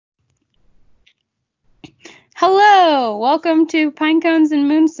Welcome to Pinecones and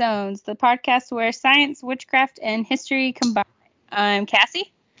Moonstones, the podcast where science, witchcraft, and history combine. I'm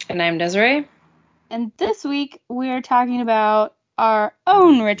Cassie. And I'm Desiree. And this week we are talking about our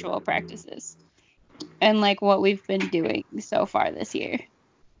own ritual practices and like what we've been doing so far this year.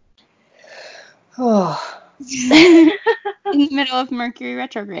 Oh. In the middle of Mercury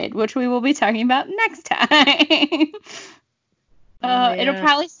retrograde, which we will be talking about next time. Yeah. It'll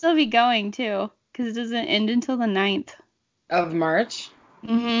probably still be going too, because it doesn't end until the 9th. Of March?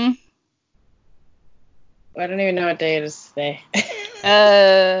 Mm-hmm. I don't even know what day it is today.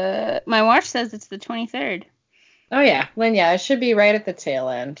 My watch says it's the 23rd. Oh, yeah. Then, yeah, it should be right at the tail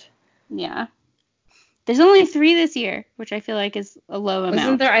end. Yeah. There's only 3 this year, which I feel like is a low amount.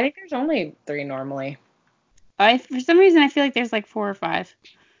 Isn't there? I think there's only 3 normally. For some reason, I feel like there's like 4 or 5.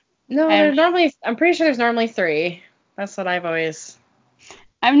 No, there's normally, I'm pretty sure there's normally 3. That's what I've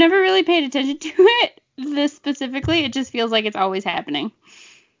never really paid attention to it this specifically. It just feels like it's always happening.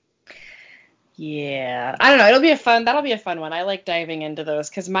 Yeah. I don't know. That'll be a fun one. I like diving into those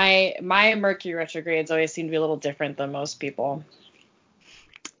because my Mercury retrogrades always seem to be a little different than most people.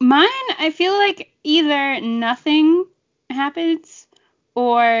 Mine, I feel like either nothing happens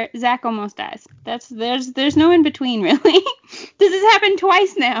or Zach almost dies. There's no in between really. This has happened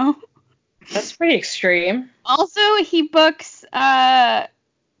twice now. That's pretty extreme. Also, he books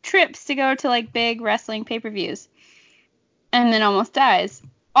trips to go to like big wrestling pay-per-views and then almost dies.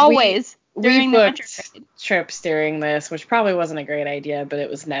 Always. We booked trips during this, which probably wasn't a great idea, but it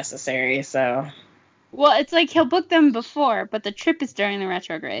was necessary, so. Well, it's like he'll book them before, but the trip is during the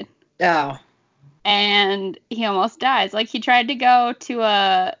retrograde. Oh. And he almost dies. Like, he tried to go to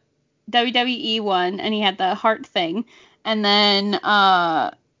a WWE one, and he had the heart thing. And then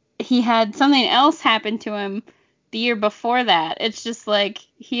he had something else happen to him the year before that. It's just like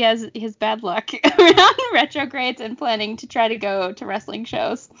he has his bad luck around retrogrades and planning to try to go to wrestling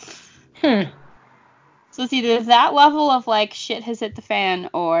shows. So it's either that level of like shit has hit the fan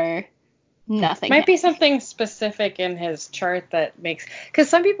or nothing. Might be something specific in his chart that makes, because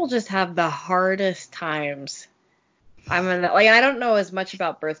some people just have the hardest times. I don't know as much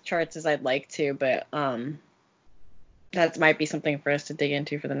about birth charts as I'd like to, but that might be something for us to dig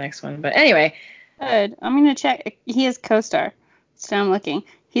into for the next one. But anyway. Good. I'm gonna check. He is co-star. So I'm looking.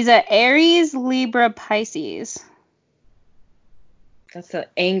 He's a Aries, Libra, Pisces. That's an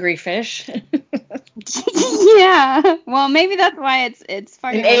angry fish. Yeah. Well, maybe that's why it's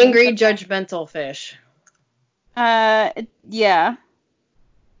fucking. An angry, judgmental fish. Yeah.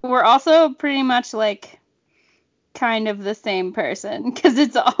 We're also pretty much like kind of the same person because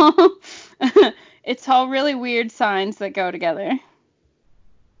it's all really weird signs that go together.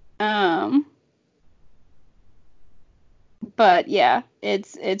 But yeah,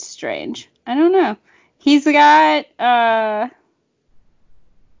 it's strange. I don't know. He's got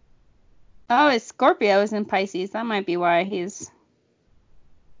his Scorpio is in Pisces. That might be why he's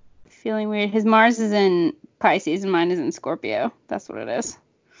feeling weird. His Mars is in Pisces and mine is in Scorpio. That's what it is.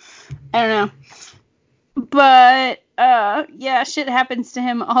 I don't know. But yeah, shit happens to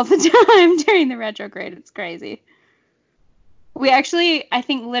him all the time during the retrograde. It's crazy. We actually, I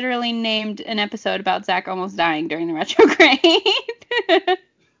think, literally named an episode about Zach almost dying during the retrograde.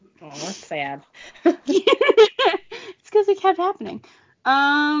 Oh, that's sad. It's because it kept happening.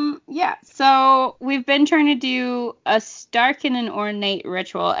 Yeah, so we've been trying to do a stark and an ornate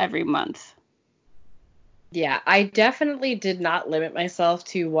ritual every month. Yeah, I definitely did not limit myself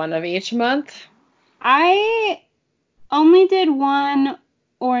to one of each month. I only did one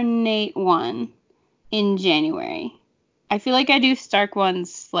ornate one in January. I feel like I do stark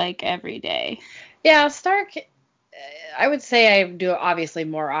ones like every day. Yeah, stark, I would say I do obviously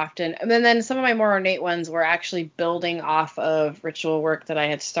more often. And then some of my more ornate ones were actually building off of ritual work that I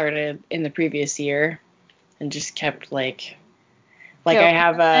had started in the previous year and just kept like I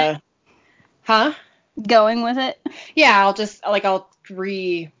have a, huh? Going with it? Yeah, I'll and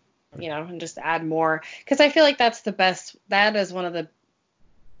just add more. Because I feel like that is one of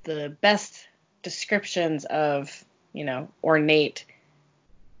the best descriptions of, ornate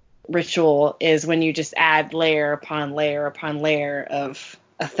ritual is when you just add layer upon layer upon layer of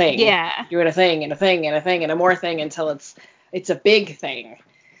a thing. Yeah. Doing a thing and a thing and a thing and a more thing until it's a big thing.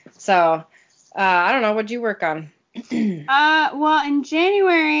 So, I don't know. What'd you work on? Well, in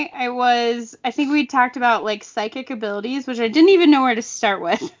January, I think we talked about like psychic abilities, which I didn't even know where to start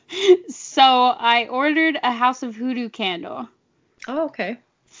with. So I ordered a House of Hoodoo candle. Oh, okay.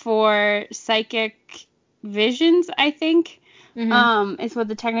 For psychic visions, I think. Mm-hmm. Is what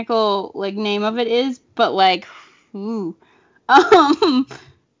the technical like name of it is, but like, her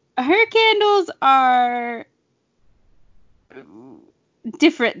candles are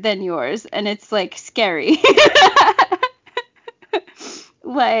different than yours, and it's like scary.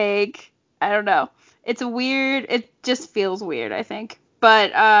 Like, I don't know. It's weird. It just feels weird, I think.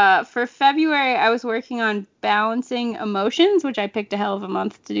 But for February, I was working on balancing emotions, which I picked a hell of a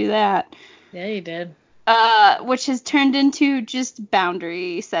month to do that. Yeah, you did. Which has turned into just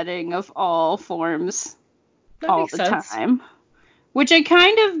boundary setting of all forms That all makes the sense. time. Which I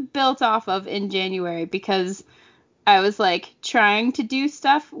kind of built off of in January because I was like trying to do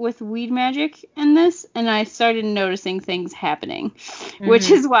stuff with weed magic in this, and I started noticing things happening, which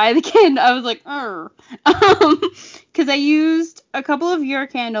is why the kid, I was like, because I used a couple of your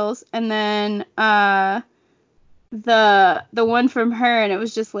candles, and then the one from her, and it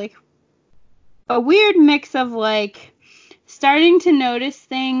was just like a weird mix of like starting to notice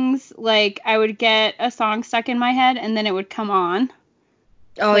things, like I would get a song stuck in my head, and then it would come on.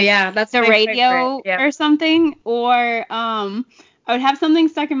 Oh, Like yeah, that's the my favorite. radio Yeah. or something, or I would have something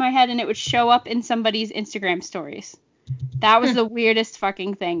stuck in my head and it would show up in somebody's Instagram stories. That was the weirdest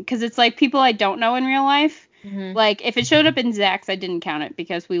fucking thing, because it's like people I don't know in real life. Mm-hmm. Like if it showed up in Zach's, I didn't count it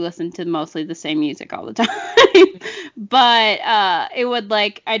because we listened to mostly the same music all the time. But it would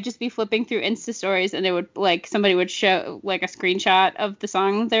like I'd just be flipping through Insta stories and it would like somebody would show like a screenshot of the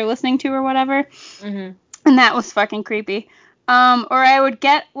song they're listening to or whatever. Mm-hmm. And that was fucking creepy. Or I would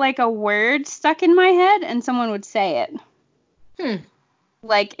get like a word stuck in my head and someone would say it.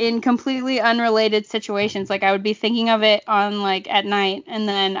 Like in completely unrelated situations. Like I would be thinking of it on like at night, and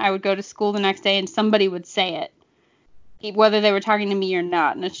then I would go to school the next day and somebody would say it, whether they were talking to me or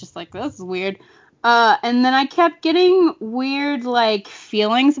not. And it's just like, this is weird. And then I kept getting weird like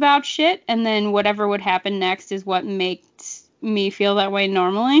feelings about shit, and then whatever would happen next is what makes me feel that way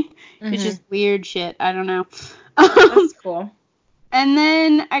normally. It's just weird shit. I don't know. That's cool. And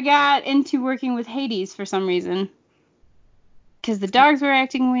then I got into working with Hades for some reason. Because the dogs were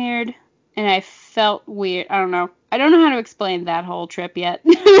acting weird, and I felt weird. I don't know. I don't know how to explain that whole trip yet.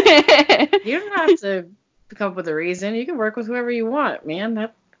 You don't have to come up with a reason. You can work with whoever you want, man.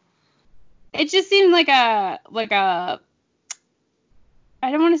 It just seemed like a I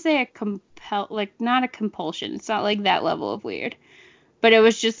don't want to say like not a compulsion. It's not like that level of weird. But it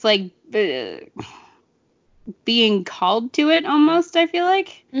was just like being called to it almost, I feel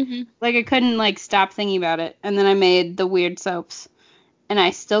like. Like I couldn't like stop thinking about it. And then I made the weird soaps. And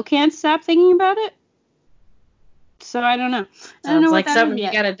I still can't stop thinking about it. So I don't know. I don't Sounds know what like that is something you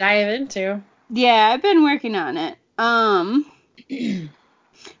yet. gotta dive into. Yeah, I've been working on it. But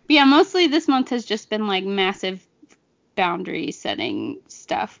yeah, mostly this month has just been like massive boundary setting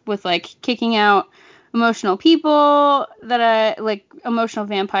stuff with like kicking out emotional people that I like, emotional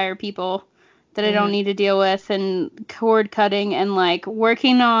vampire people that I don't need to deal with, and cord cutting, and like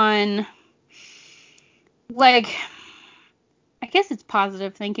working on like, I guess it's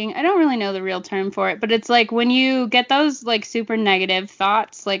positive thinking. I don't really know the real term for it, but it's like when you get those like super negative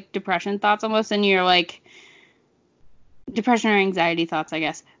thoughts, like depression thoughts almost, and you're like depression or anxiety thoughts, I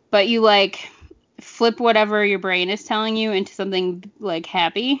guess. But you like flip whatever your brain is telling you into something like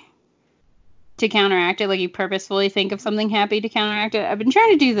happy to counteract it. Like you purposefully think of something happy to counteract it. I've been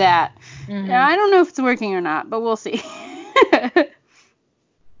trying to do that. I don't know if it's working or not, but we'll see. I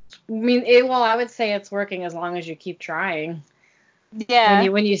mean, I would say it's working as long as you keep trying. Yeah.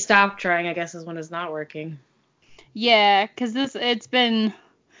 When you stop trying, I guess is when it's not working. Yeah, because this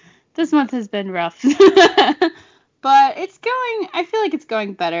month has been rough. But I feel like it's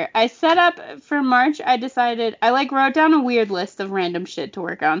going better. I set up for March, I decided, I like wrote down a weird list of random shit to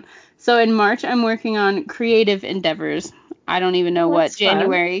work on. So in March, I'm working on creative endeavors. I don't even know what That's fun.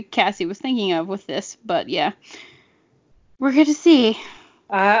 January Cassie was thinking of with this, but yeah. We're going to see.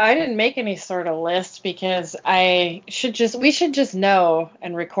 I didn't make any sort of list because we should just know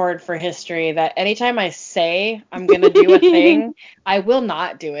and record for history that anytime I say I'm going to do a thing, I will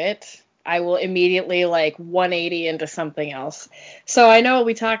not do it. I will immediately like 180 into something else. So I know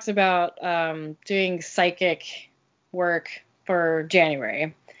we talked about doing psychic work for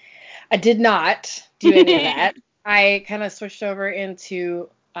January. I did not do any of that. I kind of switched over into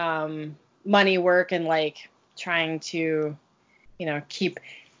money work and like trying to,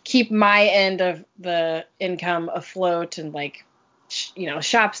 keep my end of the income afloat and like,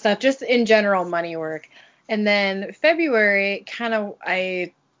 shop stuff, just in general money work. And then February,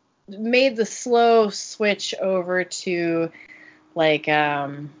 I made the slow switch over to like,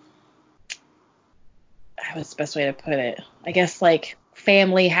 what's the best way to put it? I guess like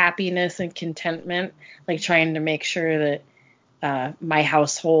family happiness and contentment, like trying to make sure that my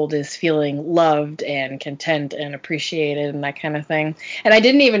household is feeling loved and content and appreciated and that kind of thing. And I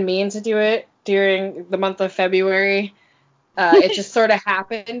didn't even mean to do it during the month of February. It just sort of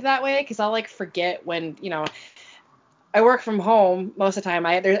happened that way because I'll like forget when, I work from home most of the time.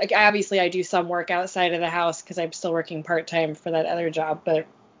 Obviously I do some work outside of the house because I'm still working part-time for that other job, but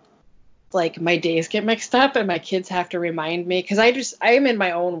like my days get mixed up and my kids have to remind me because I am in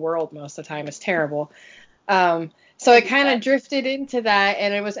my own world most of the time. It's terrible. So I kind of drifted into that,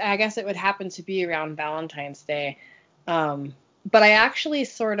 and I guess it would happen to be around Valentine's Day. But I actually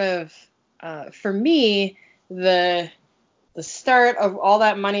sort of, for me, the start of all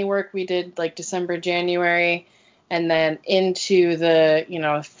that money work we did like December, January, and then into the,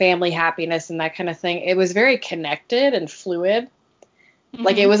 family happiness and that kind of thing, it was very connected and fluid. Mm-hmm.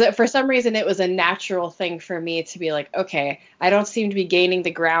 Like it was, for some reason, it was a natural thing for me to be like, okay, I don't seem to be gaining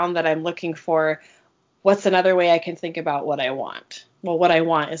the ground that I'm looking for. What's another way I can think about what I want? Well, what I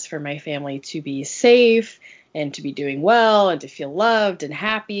want is for my family to be safe and to be doing well and to feel loved and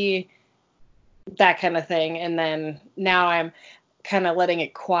happy, that kind of thing. And then now I'm kind of letting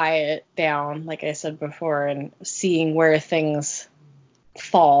it quiet down, like I said before, and seeing where things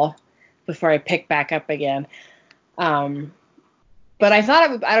fall before I pick back up again. But I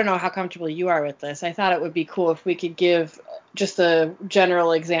thought I don't know how comfortable you are with this. I thought it would be cool if we could give just a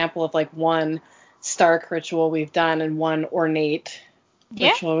general example of like one stark ritual we've done and one ornate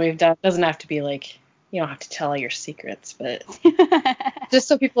ritual we've done. It doesn't have to be like, you don't have to tell all your secrets, but just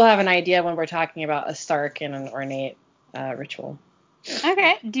so people have an idea when we're talking about a stark and an ornate ritual.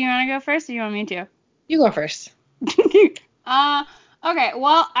 Okay. Do you want to go first or do you want me to? You go first. Okay.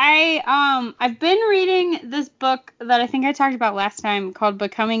 Well, I've been reading this book that I think I talked about last time called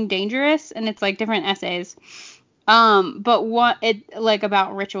Becoming Dangerous, and it's like different essays. But like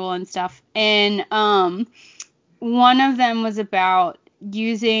about ritual and stuff. And one of them was about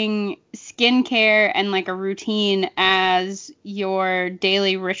using skincare and like a routine as your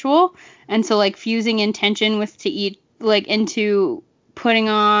daily ritual. And so like fusing intention with to eat like into putting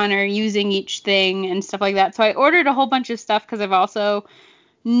on or using each thing and stuff like that. So I ordered a whole bunch of stuff because I've also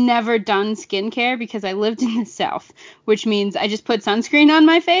never done skincare because I lived in the South, which means I just put sunscreen on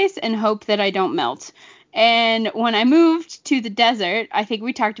my face and hope that I don't melt. And when I moved to the desert, I think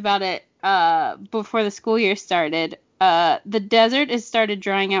we talked about it before the school year started, the desert has started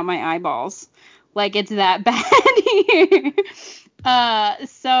drying out my eyeballs. Like it's that bad here.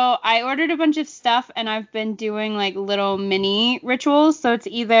 So I ordered a bunch of stuff and I've been doing like little mini rituals. So it's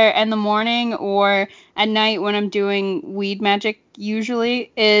either in the morning or at night when I'm doing weed magic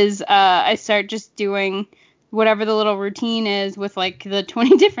usually is I start just doing whatever the little routine is with like the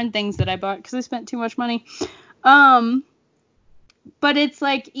 20 different things that I bought because I spent too much money. But it's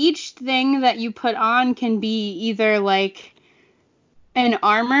like each thing that you put on can be either like an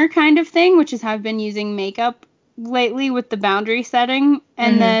armor kind of thing, which is how I've been using makeup lately with the boundary setting.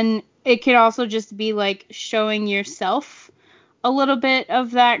 And then it could also just be like showing yourself a little bit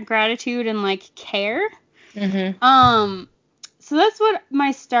of that gratitude and like care. So that's what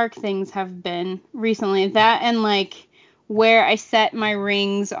my stark things have been recently. That and like where I set my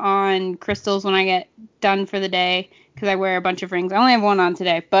rings on crystals when I get done for the day, because I wear a bunch of rings. I only have one on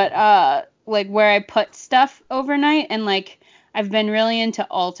today, but like where I put stuff overnight, and like I've been really into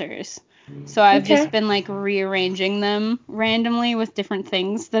altars. So I've just been like rearranging them randomly with different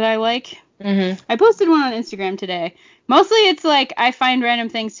things that I like. I posted one on Instagram today. Mostly it's like I find random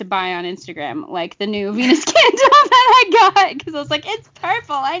things to buy on Instagram, like the new Venus candle that I got, because I was like, it's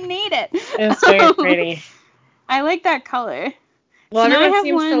purple, I need it. It's very pretty. I like that color. Well, so everyone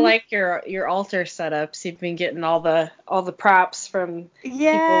seems to like your altar setups. You've been getting all the props from people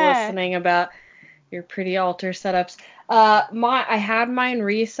listening about your pretty altar setups. I had mine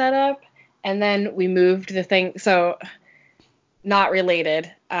reset up, and then we moved the thing. So, not related.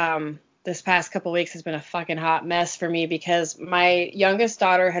 This past couple weeks has been a fucking hot mess for me because my youngest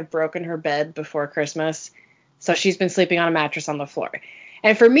daughter had broken her bed before Christmas, so she's been sleeping on a mattress on the floor.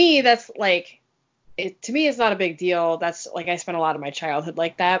 And for me, that's like, to me, it's not a big deal. That's like I spent a lot of my childhood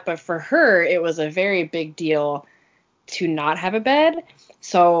like that, but for her, it was a very big deal to not have a bed.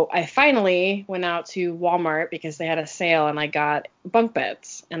 So I finally went out to Walmart because they had a sale and I got bunk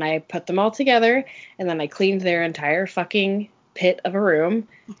beds and I put them all together and then I cleaned their entire fucking pit of a room.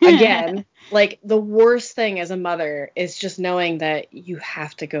 Again, like the worst thing as a mother is just knowing that you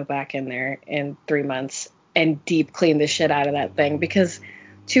have to go back in there in 3 months and deep clean the shit out of that thing because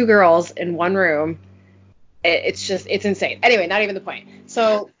 2 girls in one room, it's insane. Anyway, not even the point.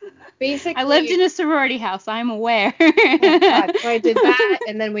 So basically, I lived in a sorority house. I'm aware. Oh God. So I did that,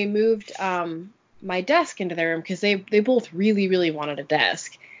 and then we moved my desk into their room because they both really, really wanted a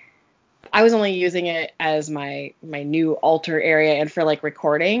desk. I was only using it as my new altar area and for like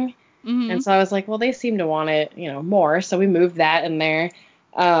recording. And so I was like, well, they seem to want it, more. So we moved that in there.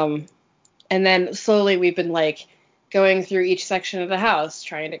 And then slowly we've been like going through each section of the house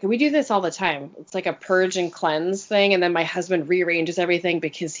we do this all the time. It's like a purge and cleanse thing. And then my husband rearranges everything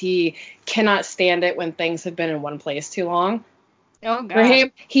because he cannot stand it when things have been in one place too long. Oh, God. For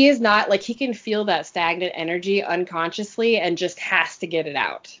him, he is not like, he can feel that stagnant energy unconsciously and just has to get it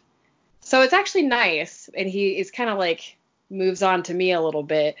out. So it's actually nice. And he is kind of like moves on to me a little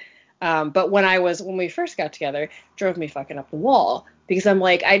bit. But when we first got together, drove me fucking up the wall because I'm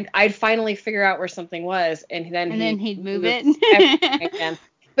like, I'd finally figure out where something was. And then he'd move it. everything again.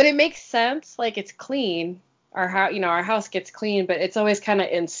 But it makes sense. Like, it's clean. Our house gets clean, but it's always kind of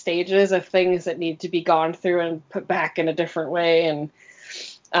in stages of things that need to be gone through and put back in a different way. And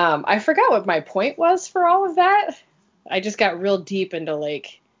I forgot what my point was for all of that. I just got real deep into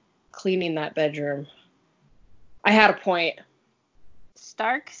like cleaning that bedroom. I had a point.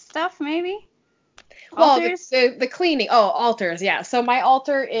 Stark stuff, maybe? Altars? Well, the cleaning. Oh, altars, yeah. So my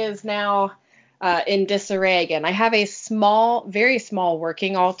altar is now in disarray again. I have a very small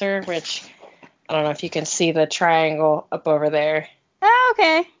working altar, which I don't know if you can see the triangle up over there. Oh,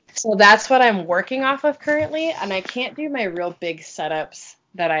 okay. So that's what I'm working off of currently, and I can't do my real big setups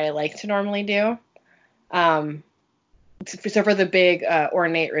that I like to normally do. So for the big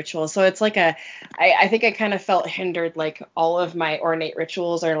ornate rituals. So it's like I think I kind of felt hindered, like all of my ornate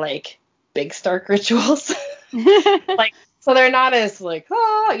rituals are like big Stark rituals. Like, so they're not as like,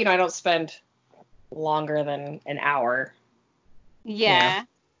 I don't spend longer than an hour. Yeah.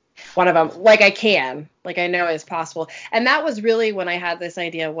 One of them, like I know is possible. And that was really when I had this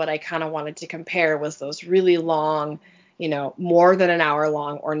idea, what I kind of wanted to compare was those really long, more than an hour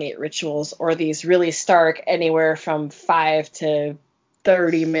long ornate rituals, or these really stark, anywhere from 5 to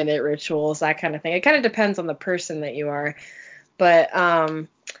 30-minute rituals, that kind of thing. It kind of depends on the person that you are. But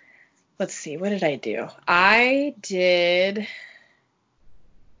let's see, what did I do? I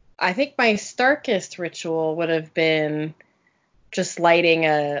think my starkest ritual would have been just lighting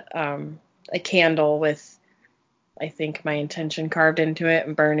a candle with, I think, my intention carved into it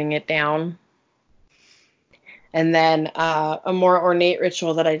and burning it down. And then a more ornate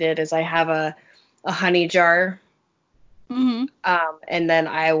ritual that I did is I have a honey jar. Mm-hmm. And then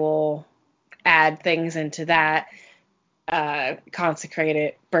I will add things into that, consecrate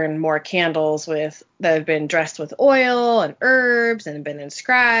it, burn more candles that have been dressed with oil and herbs and been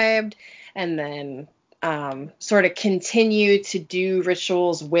inscribed, and then sort of continue to do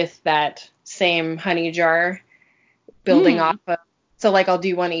rituals with that same honey jar, building off of. So like I'll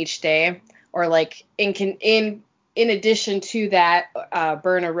do one each day, or like in addition to that,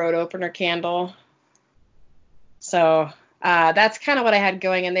 burn a road opener candle. So that's kind of what I had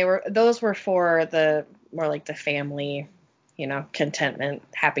going, and those were for the more like the family, contentment,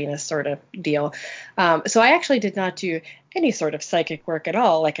 happiness sort of deal. So I actually did not do any sort of psychic work at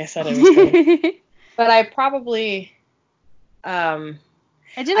all, like I said I was going to. But I probably I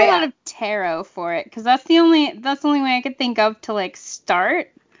did a lot of tarot for it, because that's the only way I could think of to like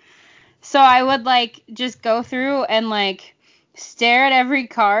start. So I would like just go through and like stare at every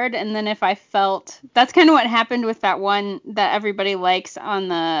card, and then if I felt, that's kind of what happened with that one that everybody likes on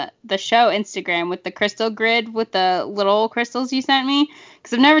the show Instagram, with the crystal grid with the little crystals you sent me,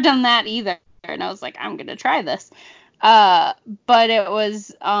 because I've never done that either, and I was like, I'm gonna try this. But it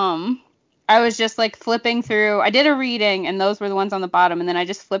was I was just like flipping through. I did a reading, and those were the ones on the bottom, and then I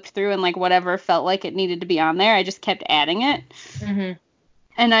just flipped through, and like whatever felt like it needed to be on there, I just kept adding it. Mm-hmm.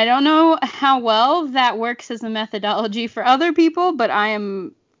 And I don't know how well that works as a methodology for other people, but I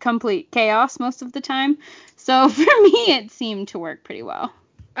am complete chaos most of the time. So for me, it seemed to work pretty well.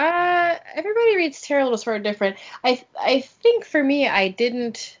 Everybody reads tarot a little sort of different. I think for me, I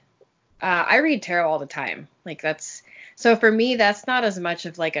didn't. I read tarot all the time. Like so for me, that's not as much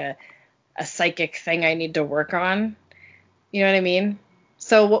of like a psychic thing I need to work on. You know what I mean?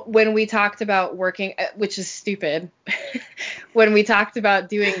 So when we talked about working, which is stupid, when we talked about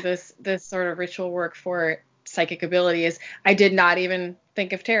doing this sort of ritual work for psychic abilities, I did not even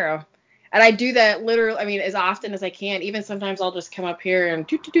think of tarot. And I do that literally, I mean, as often as I can. Even sometimes I'll just come up here and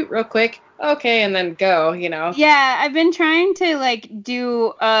do real quick. Okay, and then go, Yeah, I've been trying to like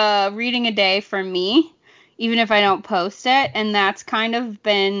do reading a day for me, even if I don't post it, and that's kind of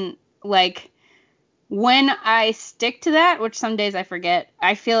been like, when I stick to that, which some days I forget,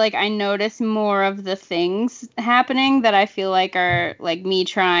 I feel like I notice more of the things happening that I feel like are like me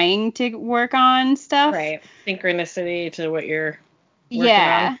trying to work on stuff. Right. Synchronicity to what you're working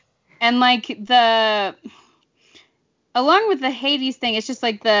on. And like along with the Hades thing, it's just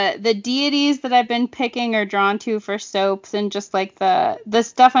like the deities that I've been picking or drawn to for soaps, and just like the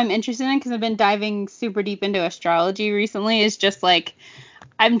stuff I'm interested in, because I've been diving super deep into astrology recently, is just like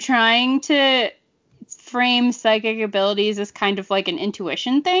I'm trying to frame psychic abilities as kind of like an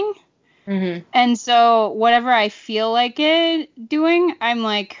intuition thing. Mm-hmm. And so whatever I feel like doing, I'm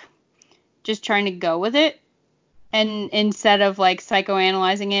like just trying to go with it. And instead of like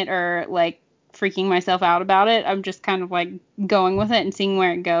psychoanalyzing it or like freaking myself out about it, I'm just kind of like going with it and seeing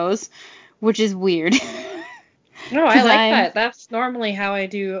where it goes, which is weird. No, I Because like that. That's normally how I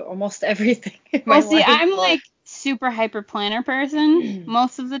do almost everything in my well, see, life. I'm like super hyper planner person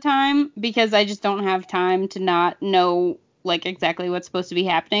most of the time, because I just don't have time to not know like exactly what's supposed to be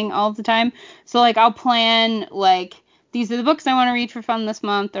happening all the time. So like I'll plan like these are the books I want to read for fun this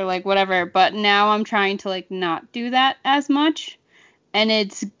month or like whatever, but now I'm trying to like not do that as much, and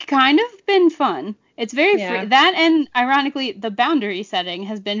it's kind of been fun. It's very free. Yeah. That, and ironically the boundary setting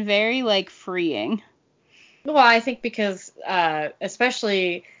has been very like freeing. Well, I think because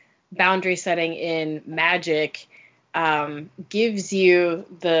especially boundary setting in Magic gives you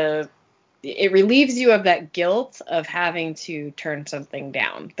it relieves you of that guilt of having to turn something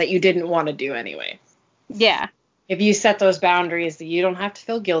down that you didn't want to do anyway. Yeah. If you set those boundaries, you don't have to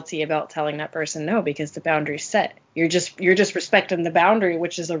feel guilty about telling that person no because the boundary's set. You're just respecting the boundary,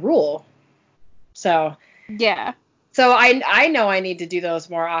 which is a rule. So Yeah. I know I need to do those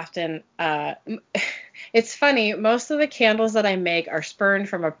more often. It's funny, most of the candles that I make are spurned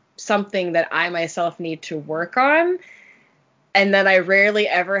from something that I myself need to work on, and then I rarely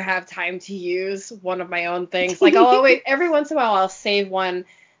ever have time to use one of my own things. Like I'll always, every once in a while, I'll save one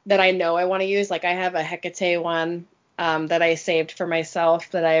that I know I want to use. Like I have a Hecate one that I saved for myself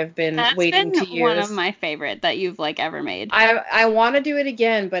that I have been That's waiting been to one of use. my favorite that you've like ever made. I want to do it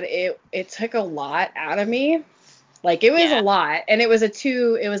again, but it took a lot out of me. Like it was a Yeah. lot, and it was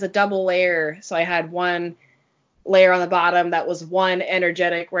a double layer. So I had one layer on the bottom that was one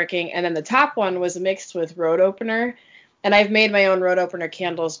energetic working, and then the top one was mixed with road opener. And I've made my own road opener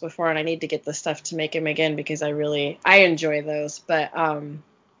candles before, and I need to get the stuff to make them again because I enjoy those. But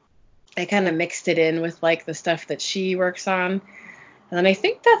I kind of mixed it in with like the stuff that she works on, and then I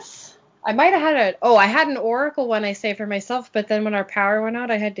think I might have had I had an oracle one I saved for myself, but then when our power went out,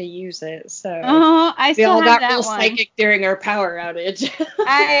 I had to use it. So Oh, I we still all have got real that one. psychic during our power outage.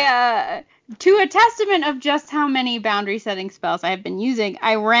 To a testament of just how many boundary setting spells I have been using,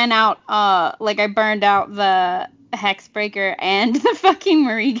 I ran out, like I burned out the Hexbreaker and the fucking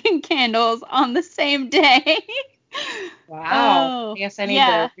Marigan candles on the same day. Wow. I Oh, guess I need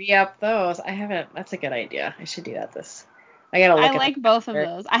yeah. to re-up those. I haven't. That's a good idea. I should do that I gotta I look at the like both of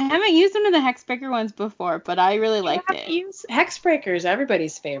calendar. those. I haven't used one of the Hexbreaker ones before, but I really You liked have to it. use Hexbreakers,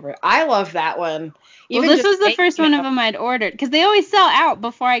 everybody's favorite. I love that one. Well, Even this just was the first making one of them. them I'd ordered, because they always sell out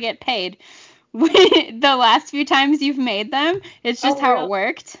before I get paid. The last few times you've made them, it's just Oh, how it really?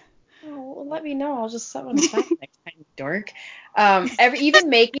 worked. Oh, well, let me know. I'll just set one aside next time, you dork. Even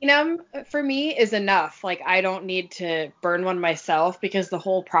making them for me is enough. Like I don't need to burn one myself because the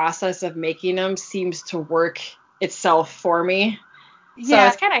whole process of making them seems to work itself for me. So Yeah.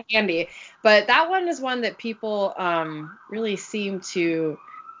 it's kind of handy. But that one is one that people really seem to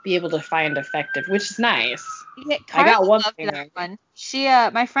be able to find effective, which is nice. Yeah, I Carly got one loved thing that there. one. She,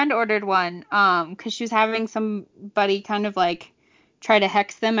 my friend ordered one, because she was having somebody kind of like try to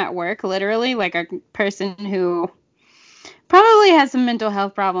hex them at work, literally, like a person who probably has some mental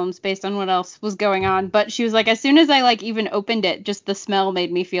health problems based on what else was going on. But she was like, as soon as I like even opened it, just the smell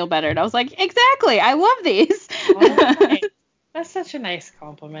made me feel better. And I was like, exactly, I love these. Oh, nice. That's such a nice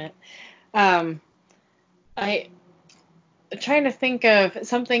compliment. Um, I'm trying to think of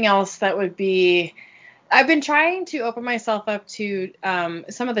something else that would be. I've been trying to open myself up to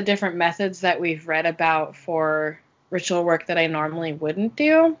some of the different methods that we've read about for ritual work that I normally wouldn't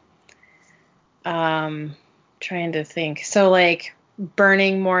do. Trying to think. So like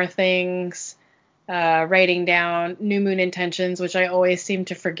burning more things, writing down new moon intentions, which I always seem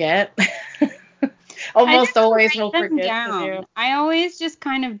to forget. I Almost never always write will them forget to do. down. I always just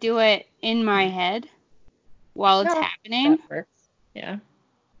kind of do it in my head while it's No, happening, that works. Yeah.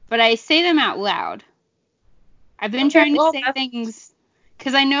 but I say them out loud. I've been Okay. trying to Well, say that's things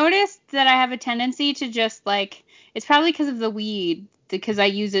because I noticed that I have a tendency to just like, it's probably because of the weed, because I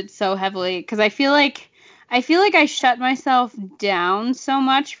use it so heavily, because I feel like I shut myself down so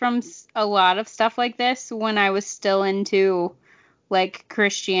much from a lot of stuff like this when I was still into like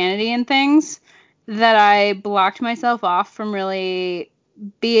Christianity and things, that I blocked myself off from really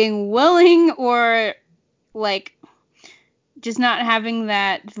being willing or like just not having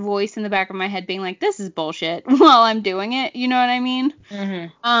that voice in the back of my head being like, this is bullshit while I'm doing it. You know what I mean?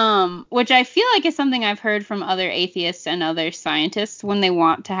 Which I feel like is something I've heard from other atheists and other scientists when they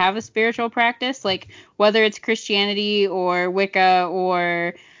want to have a spiritual practice, like whether it's Christianity or Wicca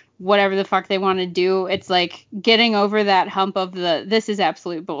or whatever the fuck they want to do. It's like getting over that hump of this is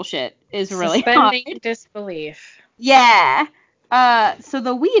absolute bullshit is really suspending hard. disbelief. Yeah. So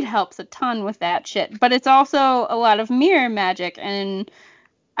the weed helps a ton with that shit, but it's also a lot of mirror magic, and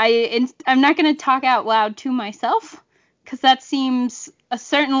I'm not going to talk out loud to myself because that seems a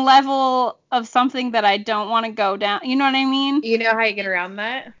certain level of something that I don't want to go down. You know what I mean? You know how you get around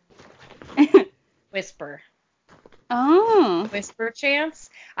that? Whisper. Oh. Whisper chants.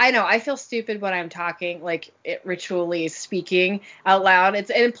 I know. I feel stupid when I'm talking, like ritually speaking out loud.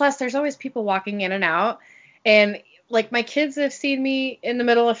 And plus, there's always people walking in and out, and like my kids have seen me in the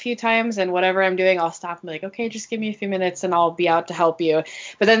middle a few times, and whatever I'm doing, I'll stop and be like, okay, just give me a few minutes, and I'll be out to help you.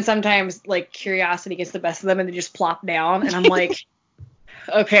 But then sometimes like curiosity gets the best of them, and they just plop down, and I'm like,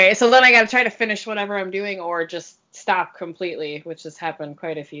 okay. So then I got to try to finish whatever I'm doing, or just stop completely, which has happened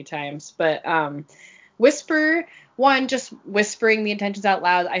quite a few times. But whisper. One, just whispering the intentions out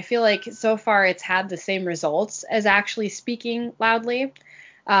loud. I feel like so far it's had the same results as actually speaking loudly.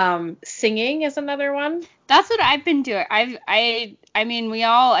 Singing is another one. That's what I've been doing. I mean, we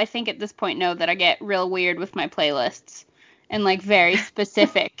all, I think at this point know that I get real weird with my playlists and like very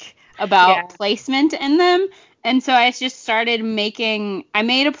specific about placement in them. And so I just started I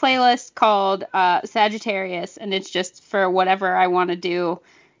made a playlist called Sagittarius, and it's just for whatever I want to do.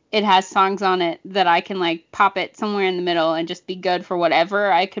 It has songs on it that I can like pop it somewhere in the middle and just be good for whatever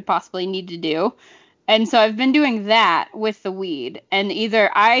I could possibly need to do. And so I've been doing that with the weed, and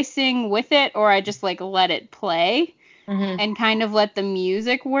either I sing with it or I just like let it play and kind of let the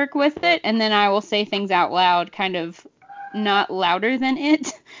music work with it, and then I will say things out loud, kind of not louder than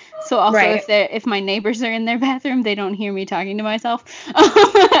it. So also if my neighbors are in their bathroom, they don't hear me talking to myself,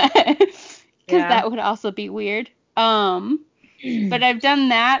 because that would also be weird. But I've done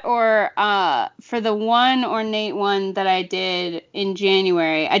that, or for the one ornate one that I did in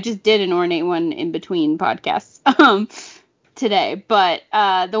January, I just did an ornate one in between podcasts today. But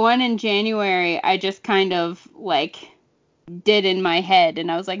the one in January, I just kind of like did in my head,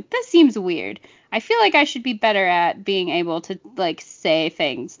 and I was like, this seems weird. I feel like I should be better at being able to like say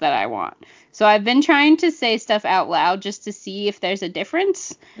things that I want. So I've been trying to say stuff out loud just to see if there's a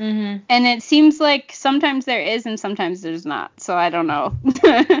difference. And it seems like sometimes there is and sometimes there's not. So I don't know.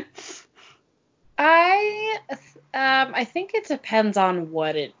 I think it depends on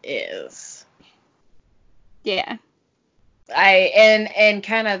what it is. Yeah. And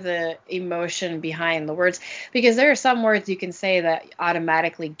kind of the emotion behind the words, because there are some words you can say that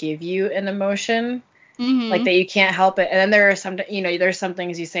automatically give you an emotion, like that you can't help it, and then there are some, there's some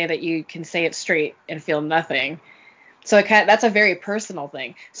things you say that you can say it straight and feel nothing. So that's a very personal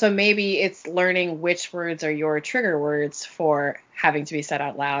thing. So maybe it's learning which words are your trigger words for having to be said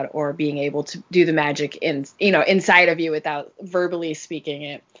out loud, or being able to do the magic inside of you without verbally speaking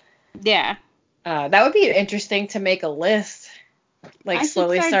it. Yeah. That would be interesting to make a list, like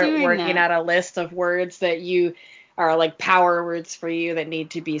slowly start working out a list of words that you are like power words for you that need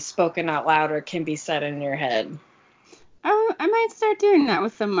to be spoken out loud or can be said in your head. I might start doing that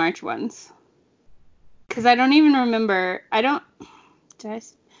with the March ones. Because I don't even remember. I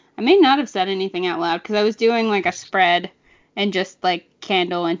may not have said anything out loud because I was doing like a spread and just like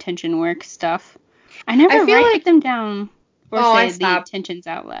candle intention work stuff. I never write them down or say the intentions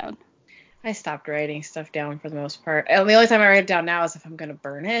out loud. I stopped writing stuff down for the most part. And the only time I write it down now is if I'm going to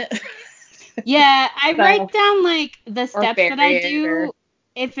burn it. Yeah, I write down like the steps that I do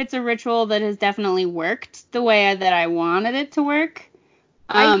if it's a ritual that has definitely worked the way that I wanted it to work.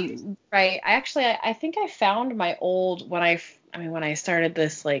 I think I found my old, when I started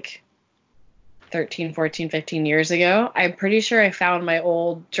this like 13, 14, 15 years ago, I'm pretty sure I found my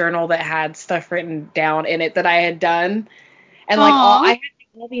old journal that had stuff written down in it that I had done. And like I had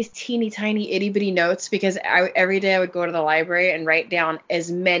all these teeny tiny itty bitty notes, because every day I would go to the library and write down as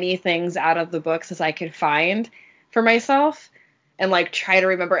many things out of the books as I could find for myself. And like try to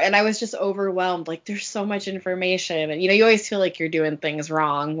remember, and I was just overwhelmed. Like there's so much information, and you always feel like you're doing things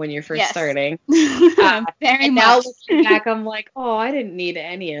wrong when you're first starting. Very and much. Now looking back, I'm like, oh, I didn't need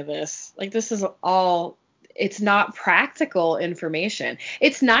any of this. Like this is all. It's not practical information.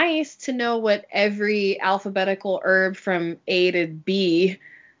 It's nice to know what every alphabetical herb from A to B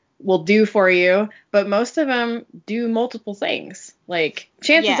will do for you, but most of them do multiple things. Like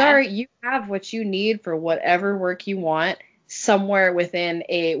chances are you have what you need for whatever work you want somewhere within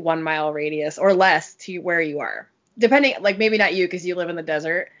a 1 mile radius or less to where you are. depending, like maybe not you because you live in the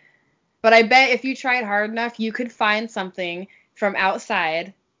desert, but I bet if you tried hard enough, you could find something from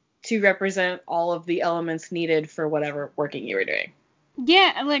outside to represent all of the elements needed for whatever working you were doing.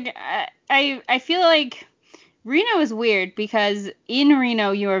 Yeah, like I feel like Reno is weird because in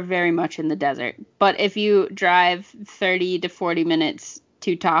Reno you are very much in the desert, but if you drive 30 to 40 minutes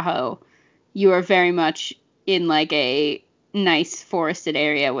to Tahoe, you are very much in like a nice forested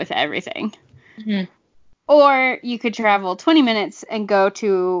area with everything. Mm-hmm. Or you could travel 20 minutes and go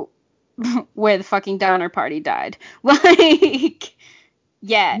to where the fucking Donner Party died. Like,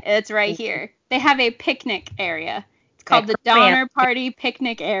 yeah, it's right here. They have a picnic area. It's called the Donner Party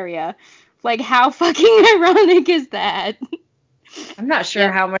Picnic Area. Like, how fucking ironic is that? I'm not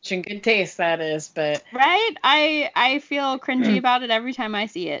sure how much in good taste that is, but right? I feel cringy about it every time I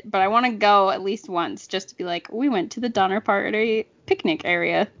see it, but I want to go at least once just to be like, we went to the Donner Party Picnic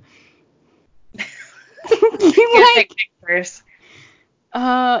Area. like, first.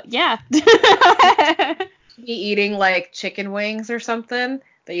 Yeah. Be eating like chicken wings or something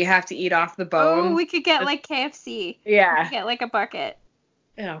that you have to eat off the bone. Oh, we could get like KFC. Yeah. We could get like a bucket.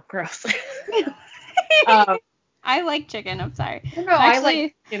 Oh, gross. I like chicken. I'm sorry. No, I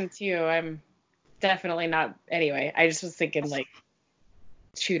like chicken too. I'm definitely not. Anyway, I just was thinking like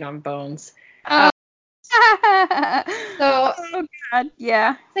chewed on bones. Oh. So, oh God,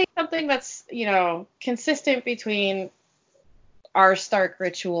 yeah. Say something that's, consistent between our Stark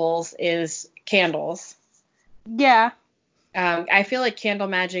rituals is candles. Yeah. I feel like candle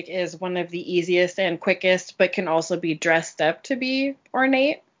magic is one of the easiest and quickest, but can also be dressed up to be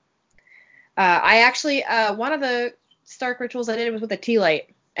ornate. I actually, one of the Stark rituals I did was with a tea light.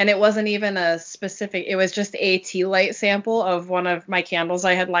 And it wasn't even it was just a tea light sample of one of my candles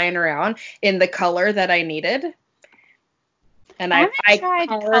I had lying around in the color that I needed. And I tried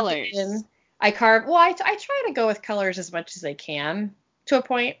colors. I try to go with colors as much as I can to a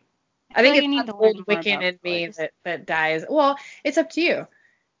point. I think it's the old Wiccan in me that dies. Well, it's up to you.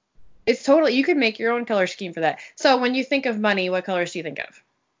 It's totally, you can make your own color scheme for that. So when you think of money, what colors do you think of?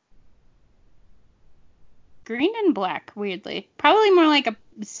 Green and black, weirdly. Probably more like a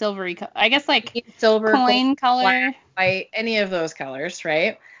silvery color. I guess like silver, coin color. Black, white, any of those colors,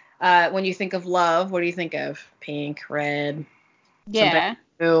 right? When you think of love, what do you think of? Pink, red, yeah.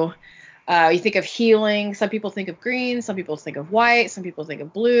 Blue. You think of healing. Some people think of green. Some people think of white. Some people think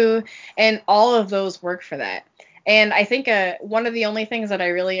of blue. And all of those work for that. And I think one of the only things that I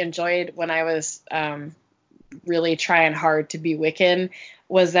really enjoyed when I was really trying hard to be Wiccan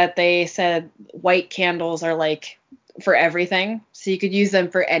was that they said white candles are like for everything. So you could use them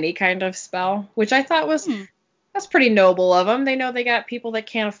for any kind of spell, which I thought was that's pretty noble of them. They know they got people that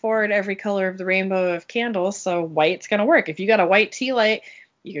can't afford every color of the rainbow of candles, so white's going to work. If you got a white tea light,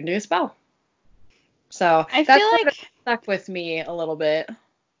 you can do a spell. So I feel like stuck with me a little bit.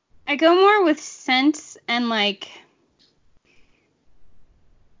 I go more with scents and like,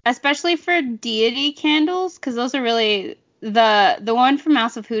 especially for deity candles, because those are really the one from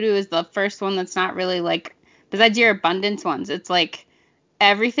House of Hoodoo is the first one that's not really like, besides your abundance ones, it's like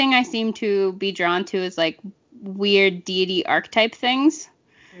everything I seem to be drawn to is like weird deity archetype things.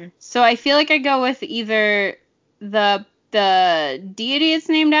 So I feel like I go with either the deity it's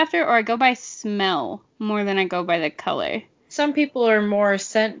named after, or I go by smell more than I go by the color. Some people are more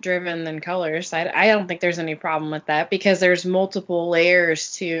scent driven than colors. I don't think there's any problem with that because there's multiple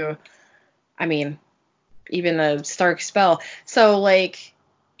layers to, I mean, even a Stark spell. So like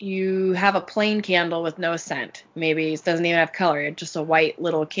you have a plain candle with no scent. Maybe it doesn't even have color, just a white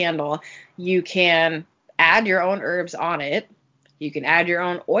little candle. You can add your own herbs on it. You can add your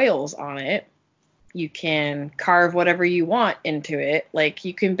own oils on it. You can carve whatever you want into it. Like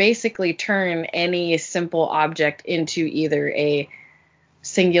you can basically turn any simple object into either a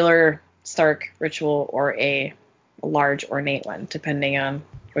singular Stark ritual or a large ornate one, depending on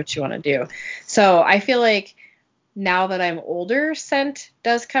what you want to do. So I feel like now that I'm older, scent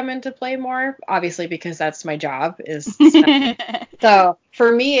does come into play more, obviously because that's my job is so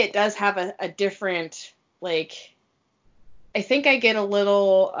for me it does have a different, like, I think I get a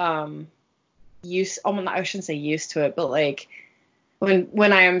little I shouldn't say used to it, but like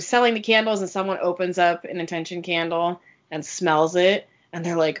when I am selling the candles and someone opens up an intention candle and smells it and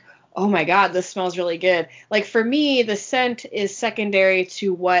they're like, oh my God, this smells really good. Like for me, the scent is secondary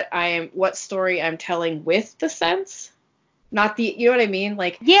to what story I'm telling with the scents. Not the, you know what I mean?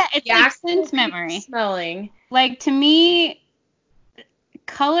 Like, yeah, it's like sense memory. Smelling. Like to me,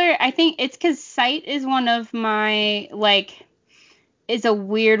 color, I think it's because sight is one of my, like, is a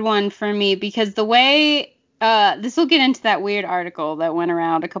weird one for me because the way this will get into that weird article that went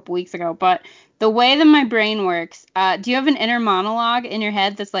around a couple weeks ago, but the way that my brain works, do you have an inner monologue in your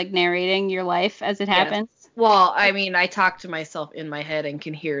head that's like narrating your life as it Yes. happens? Well, I mean, I talk to myself in my head and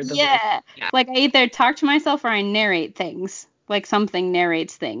can hear the voice. Yeah. Yeah. Like I either talk to myself or I narrate things. Like something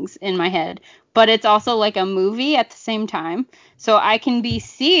narrates things in my head. But it's also like a movie at the same time. So I can be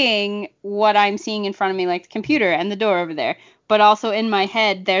seeing what I'm seeing in front of me, like the computer and the door over there. But also in my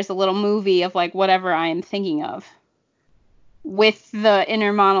head, there's a little movie of like whatever I am thinking of with the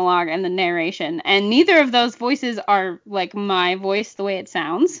inner monologue and the narration. And neither of those voices are like my voice the way it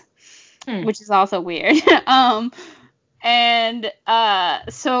sounds, which is also weird. And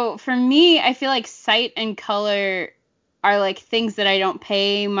so for me, I feel like sight and color are like things that I don't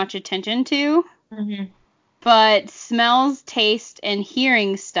pay much attention to. Mm-hmm. But smells, taste, and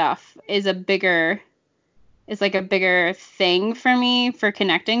hearing stuff is like a bigger thing for me for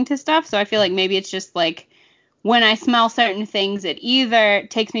connecting to stuff. So I feel like maybe it's just like when I smell certain things, it either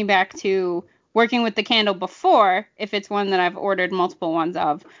takes me back to working with the candle before, if it's one that I've ordered multiple ones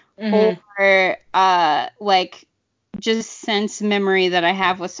of, or like just sense memory that I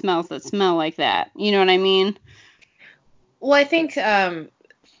have with smells that smell like that. You know what I mean? Well, I think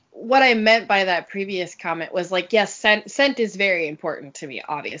what I meant by that previous comment was like, yes, scent is very important to me,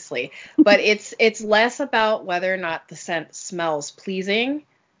 obviously, but it's less about whether or not the scent smells pleasing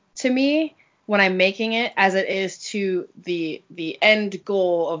to me when I'm making it as it is to the end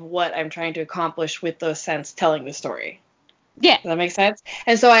goal of what I'm trying to accomplish with those scents telling the story. Yeah. Does that make sense?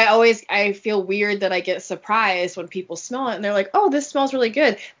 And so I feel weird that I get surprised when people smell it and they're like, oh, this smells really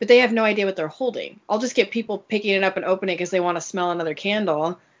good, but they have no idea what they're holding. I'll just get people picking it up and opening it because they want to smell another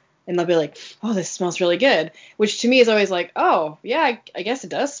candle. And they'll be like, oh, this smells really good. Which to me is always like, oh, yeah, I guess it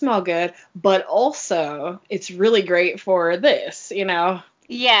does smell good. But also, it's really great for this, you know?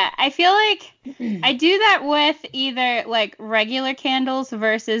 Yeah, I feel like I do that with either like regular candles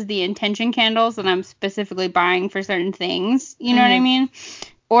versus the intention candles that I'm specifically buying for certain things. You know what I mean?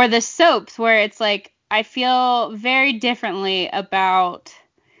 Or the soaps where it's like I feel very differently about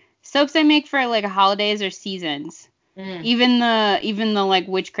soaps I make for like holidays or seasons. Even the like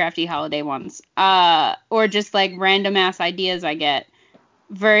witchcrafty holiday ones. Or just like random ass ideas I get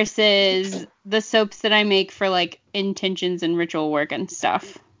versus the soaps that I make for like intentions and ritual work and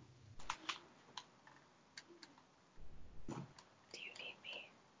stuff. Do you need me?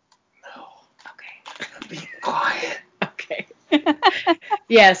 No. Okay. Be quiet. Okay.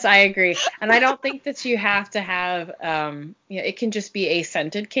 Yes, I agree. And I don't think that you have to have, it can just be a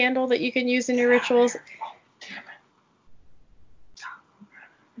scented candle that you can use in your rituals.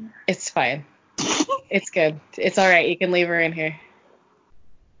 It's fine. It's good. It's all right. You can leave her in here.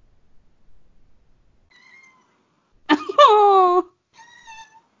 Oh.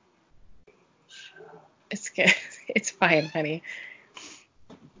 It's good. It's fine, honey.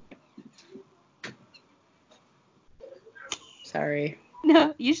 Sorry.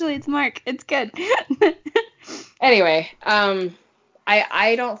 No, usually it's Mark. It's good. Anyway,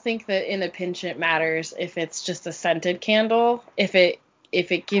 I don't think that in a pinch it matters if it's just a scented candle. If it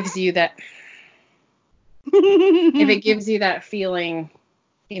gives you that feeling,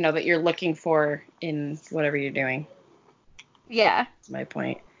 that you're looking for in whatever you're doing. Yeah. That's my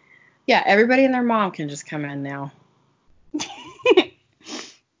point. Yeah, everybody and their mom can just come in now.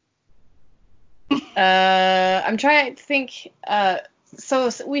 I'm trying to think. So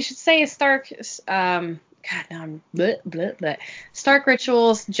we should say Stark. God, now I'm bleh, bleh, bleh. Stark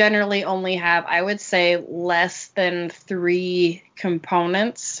rituals generally only have, I would say, less than 3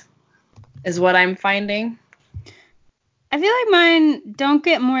 components, is what I'm finding. I feel like mine don't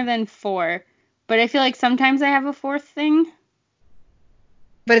get more than 4, but I feel like sometimes I have a 4th thing.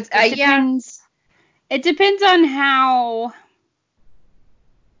 But it's It depends. Yeah. It depends on how.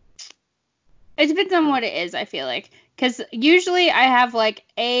 It depends on what it is, I feel like. Because usually I have like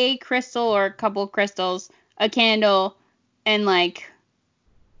a crystal or a couple of crystals, a candle, and like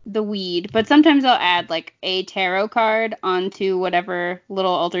the weed. But sometimes I'll add like a tarot card onto whatever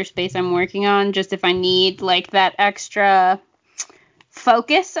little altar space I'm working on, just if I need like that extra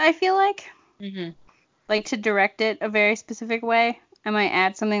focus, I feel like. Mm-hmm. Like to direct it a very specific way. I might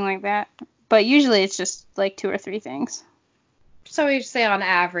add something like that. But usually it's just like 2 or 3 things. So we say on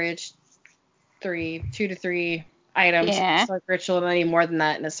average 2 to 3 items for Stark ritual, and any more than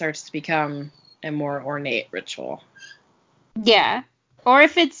that, and it starts to become a more ornate ritual. Yeah. Or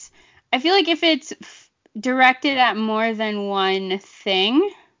if it's, I feel like if it's directed at more than one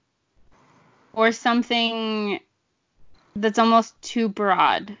thing, or something that's almost too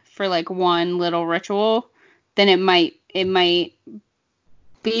broad for like one little ritual, then it might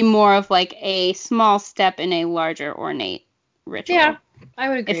be more of like a small step in a larger ornate ritual. Yeah, I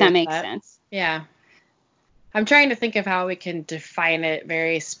would agree if that with makes that. sense. Yeah. I'm trying to think of how we can define it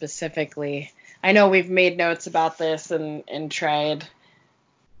very specifically. I know we've made notes about this and tried.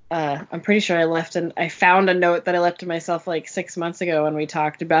 I'm pretty sure I found a note that I left to myself like 6 months ago when we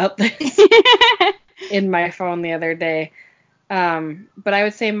talked about this in my phone the other day. But I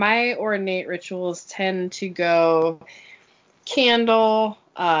would say my ornate rituals tend to go candle,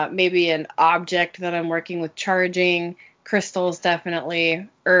 maybe an object that I'm working with charging, crystals definitely,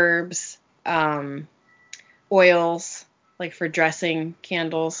 herbs, oils, like for dressing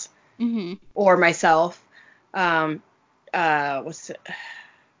candles, or myself. What's it?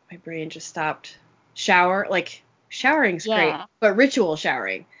 My brain just stopped. Shower, like showering's great, but ritual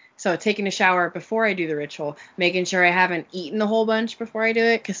showering. So taking a shower before I do the ritual, making sure I haven't eaten a whole bunch before I do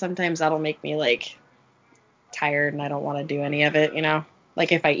it, because sometimes that'll make me like tired and I don't want to do any of it,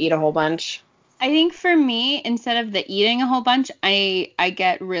 like if I eat a whole bunch. I think for me, instead of the eating a whole bunch, I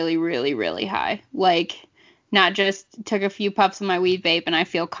get really, really, really high. Like, not just took a few puffs of my weed vape and I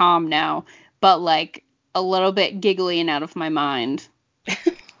feel calm now, but like a little bit giggly and out of my mind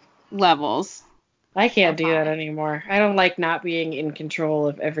levels. I can't do that anymore. I don't like not being in control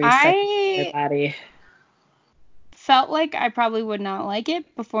of every second of my body. Felt like I probably would not like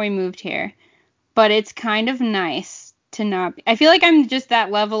it before we moved here, but it's kind of nice to not I feel like I'm just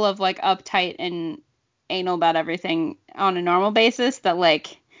that level of like uptight and anal about everything on a normal basis that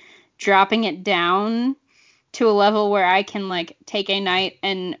like dropping it down to a level where I can like take a night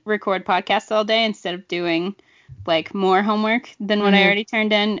and record podcasts all day instead of doing like more homework than what I already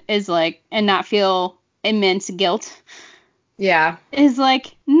turned in is like, and not feel immense guilt. Yeah. Is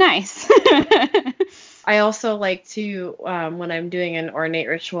like nice. I also like to, when I'm doing an ornate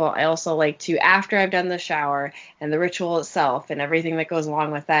ritual, I also like to, after I've done the shower and the ritual itself and everything that goes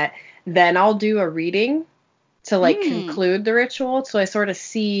along with that, then I'll do a reading to like conclude the ritual. So I sort of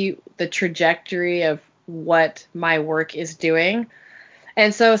see the trajectory of what my work is doing.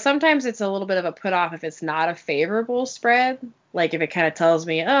 And so sometimes it's a little bit of a put off if it's not a favorable spread. Like if it kind of tells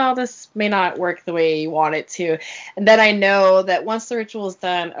me, oh, this may not work the way you want it to. And then I know that once the ritual is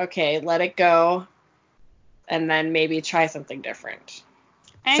done, okay, let it go. And then maybe try something different.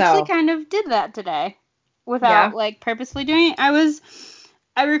 I actually kind of did that today without like purposely doing it.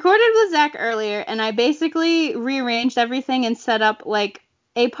 I recorded with Zach earlier and I basically rearranged everything and set up like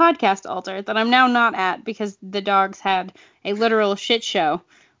a podcast altar that I'm now not at because the dogs had a literal shit show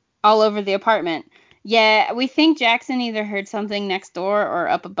all over the apartment. Yeah, we think Jackson either heard something next door or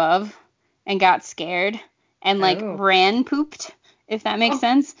up above and got scared and like ran pooped, if that makes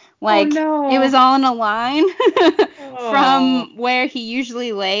sense. Like it was all in a line from where he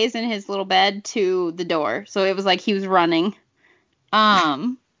usually lays in his little bed to the door. So it was like he was running.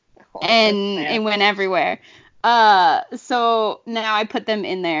 And it went everywhere. So now I put them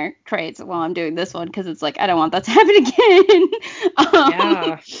in their crates while I'm doing this one because it's like I don't want that to happen again.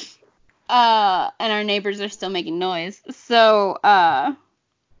 And our neighbors are still making noise. So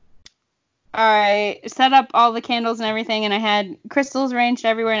I set up all the candles and everything, and I had crystals arranged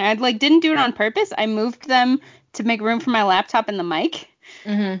everywhere, and I like didn't do it on purpose. I moved them to make room for my laptop and the mic.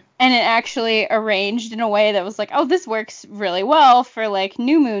 And it actually arranged in a way that was like, oh, this works really well for like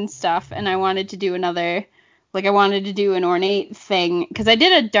new moon stuff. And I wanted to do another, like I wanted to do an ornate thing because I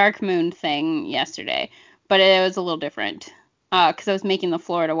did a dark moon thing yesterday, but it was a little different because I was making the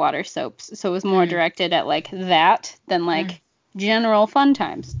Florida water soaps, so it was more directed at like that than like general fun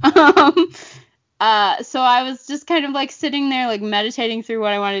times. So I was just kind of like sitting there like meditating through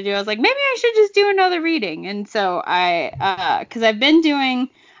what I wanted to do. I was like, maybe I should just do another reading. And so because I've been doing,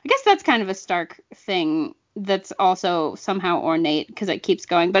 I guess that's kind of a Stark thing that's also somehow ornate because it keeps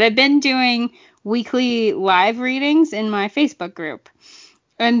going. But I've been doing weekly live readings in my Facebook group.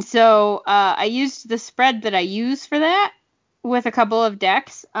 And so I used the spread that I use for that with a couple of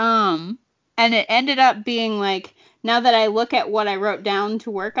decks. And it ended up being like, now that I look at what I wrote down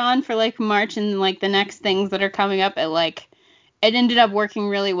to work on for like March and like the next things that are coming up, it ended up working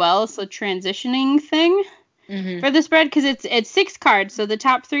really well. So transitioning thing for the spread, because it's 6 cards. So the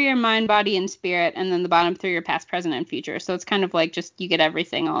top 3 are mind, body, and spirit, and then the bottom 3 are past, present, and future. So it's kind of like just you get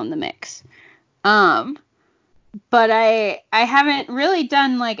everything all in the mix. But I haven't really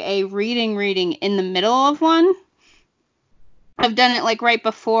done like a reading in the middle of one. I've done it like right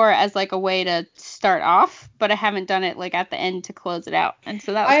before as like a way to start off, but I haven't done it like at the end to close it out. And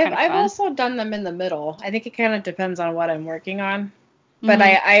so that was kind of fun. I've also done them in the middle. I think it kind of depends on what I'm working on. But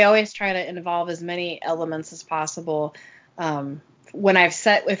I always try to involve as many elements as possible. If I've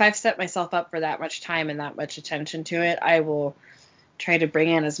set myself up for that much time and that much attention to it, I will try to bring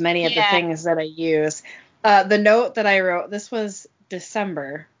in as many of the Yeah. things that I use. The note that I wrote, this was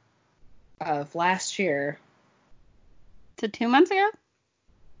December of last year. So 2 months ago?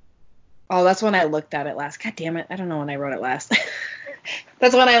 Oh, that's when I looked at it last. God damn it. I don't know when I wrote it last.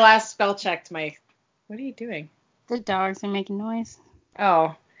 That's when I last spell checked my... What are you doing? The dogs are making noise.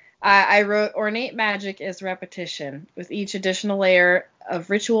 Oh, I wrote ornate magic is repetition. With each additional layer of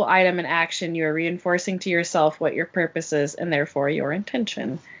ritual item and action, you are reinforcing to yourself what your purpose is and therefore your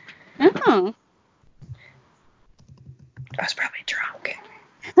intention. Oh. I was probably drunk.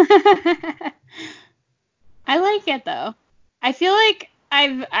 I like it though. I feel like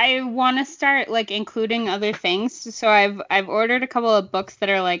I want to start like including other things. So I've ordered a couple of books that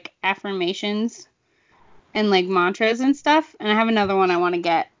are like affirmations and like mantras and stuff, and I have another one I want to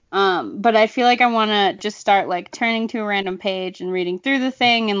get. But I feel like I want to just start like turning to a random page and reading through the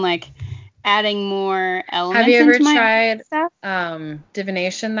thing and like adding more Have you elements ever into my tried stuff.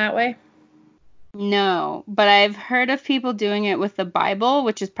 divination that way? No, but I've heard of people doing it with the Bible,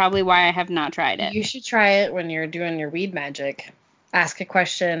 which is probably why I have not tried it. You should try it when you're doing your weed magic. Ask a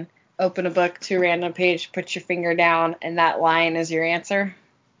question, open a book to a random page, put your finger down, and that line is your answer.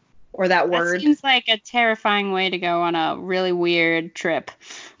 Or that That word. seems like a terrifying way to go on a really weird trip.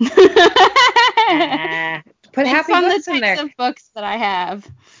 Put Based happy on the books in types there. of books that I have.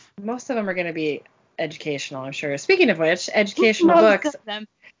 Most of them are going to be educational, I'm sure. Speaking of which, educational Most books. of them.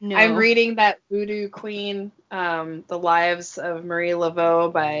 No. I'm reading that Voodoo Queen, The Lives of Marie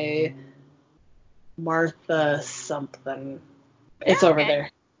Laveau by Martha something. It's over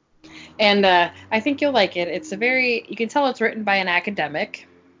there. And I think you'll like it. It's you can tell it's written by an academic.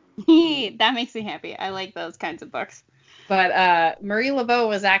 That makes me happy. I like those kinds of books. But Marie Laveau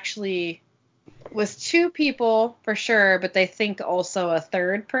was two people for sure, but they think also a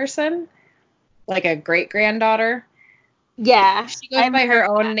third person, like a great-granddaughter. Yeah. She goes by her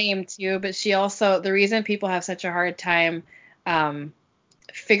own name too, but she also, the reason people have such a hard time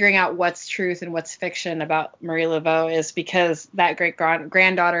figuring out what's truth and what's fiction about Marie Laveau is because that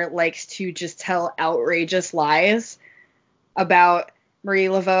great-granddaughter likes to just tell outrageous lies about Marie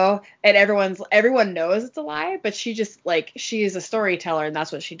Laveau, and everyone knows it's a lie, but she is a storyteller, and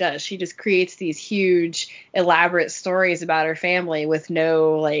that's what she does. She just creates these huge, elaborate stories about her family with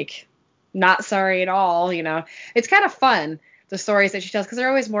no, like, not sorry at all, you know. It's kind of fun, the stories that she tells, because they're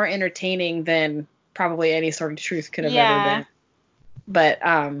always more entertaining than probably any sort of truth could have ever been. But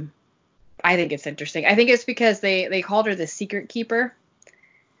I think it's interesting. I think it's because they called her the secret keeper,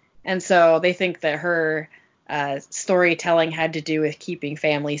 and so they think that her storytelling had to do with keeping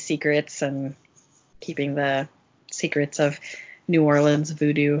family secrets and keeping the secrets of New Orleans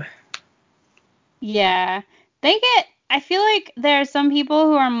voodoo. Yeah. I feel like there are some people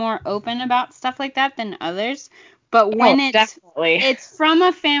who are more open about stuff like that than others. But when it's from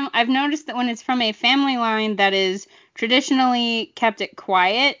I've noticed that when it's from a family line that is traditionally kept it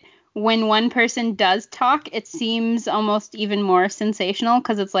quiet, when one person does talk, it seems almost even more sensational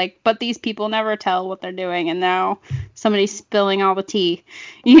because it's like, but these people never tell what they're doing, and now somebody's spilling all the tea,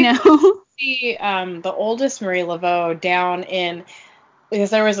 you know? See, the oldest Marie Laveau down in, because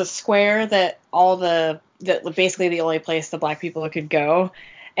there was a square that basically the only place the black people could go,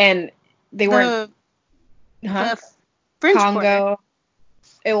 and they weren't. The French Congo.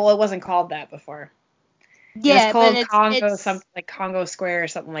 It wasn't called that before. Yeah, it was called but Congo, something like Congo Square or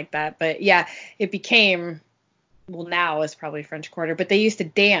something like that. But yeah, it became, well, now it's probably French Quarter, but they used to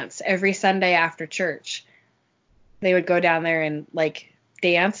dance every Sunday after church. They would go down there and like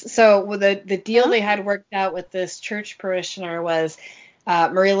dance. So the deal they had worked out with this church parishioner was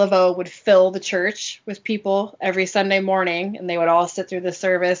Marie Laveau would fill the church with people every Sunday morning, and they would all sit through the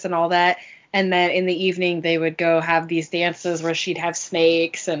service and all that. And then in the evening, they would go have these dances where she'd have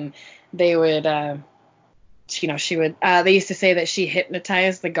snakes, and they would, she would, they used to say that she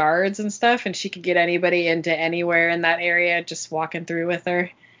hypnotized the guards and stuff, and she could get anybody into anywhere in that area just walking through with her.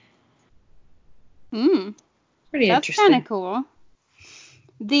 Pretty That's interesting. kind of cool.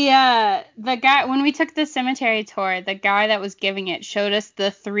 The guy, when we took the cemetery tour, the guy that was giving it showed us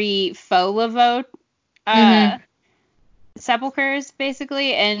the 3 faux Laveau sepulchers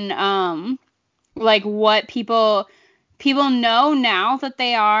basically, and like what people know now that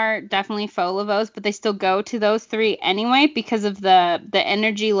they are definitely faux Laveaux, but they still go to those 3 anyway because of the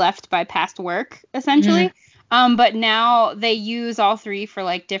energy left by past work essentially. But now they use all 3 for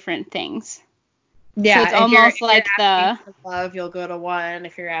like different things. Yeah, so it's almost like for love, you'll go to one.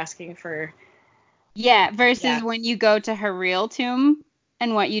 If you're asking for versus when you go to her real tomb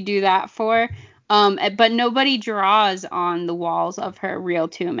and what you do that for. But nobody draws on the walls of her real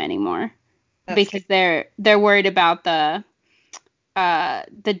tomb anymore because they're worried about the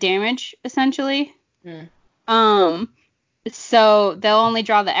the damage essentially. Hmm. So they'll only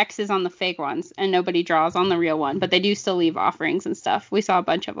draw the X's on the fake ones, and nobody draws on the real one. But they do still leave offerings and stuff. We saw a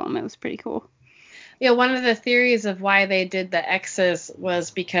bunch of them. It was pretty cool. Yeah, one of the theories of why they did the X's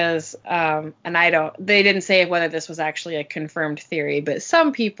was because, and they didn't say whether this was actually a confirmed theory, but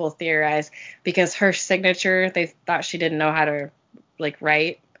some people theorize because her signature, they thought she didn't know how to, like,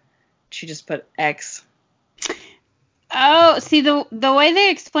 write. She just put X. Oh, see, the way they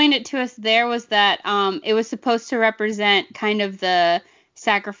explained it to us there was that it was supposed to represent kind of the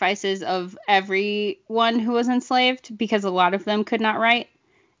sacrifices of everyone who was enslaved, because a lot of them could not write,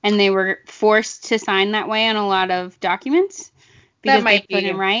 and they were forced to sign that way on a lot of documents That because they might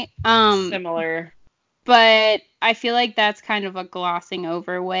couldn't be write. similar. But I feel like that's kind of a glossing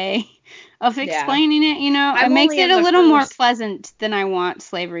over way of Yeah. explaining it, you know? It I'm makes only it in a the little more first, pleasant than I want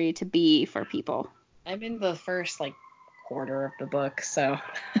slavery to be for people. I'm in the first, like, quarter of the book, so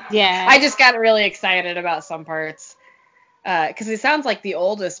Yeah. I just got really excited about some parts. Because it sounds like the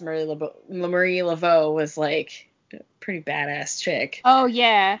oldest Marie Laveau was, like, a pretty badass chick. Oh,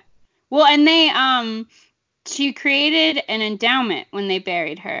 yeah. Well, and she created an endowment when they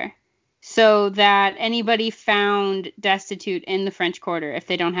buried her, so that anybody found destitute in the French Quarter, if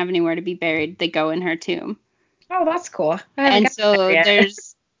they don't have anywhere to be buried, they go in her tomb. Oh, that's cool. I haven't And got there so yet.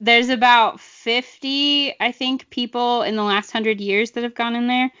 there's about 50, I think, people in the last 100 years that have gone in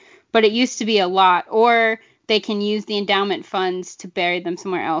there, but it used to be a lot. Or they can use the endowment funds to bury them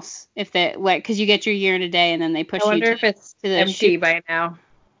somewhere else if they like, because you get your year and a day, and then they I push you wonder to if it's the empty chute. by now.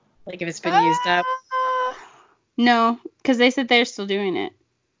 Like if it's been used up. Uh, no, because they said they're still doing it.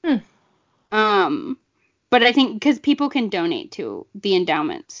 Hmm. Um, but I think because people can donate to the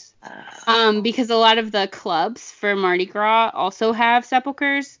endowments. Because a lot of the clubs for Mardi Gras also have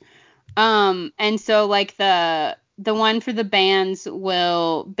sepulchers. And so like the one for the bands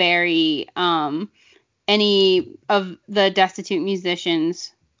will bury any of the destitute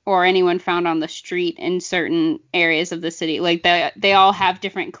musicians or anyone found on the street in certain areas of the city. Like they all have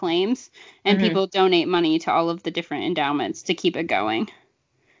different claims, and Hmm. people donate money to all of the different endowments to keep it going.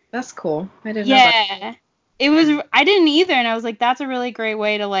 That's cool. I didn't know about that. Yeah. It was I didn't either, and I was like, that's a really great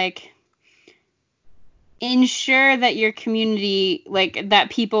way to like ensure that your community, like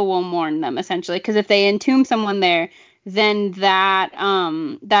that people will mourn them essentially, because if they entomb someone there, then that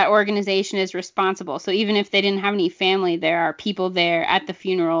organization is responsible. So even if they didn't have any family, there are people there at the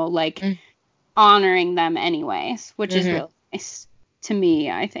funeral like honoring them anyways, which is Mm-hmm. really nice to me,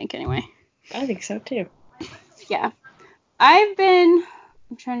 I think, anyway. I think so too. Yeah. I'm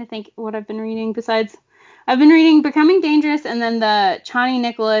trying to think what I've been reading besides. I've been reading Becoming Dangerous, and then the Chani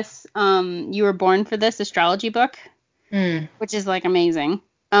Nicholas You Were Born for This astrology book, Mm. which is like amazing.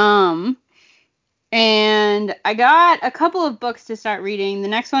 Um, and I got a couple of books to start reading. The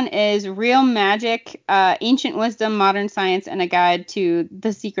next one is Real Magic, Ancient Wisdom, Modern Science, and a Guide to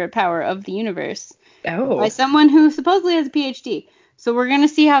the Secret Power of the Universe by Oh. someone who supposedly has a PhD. So we're gonna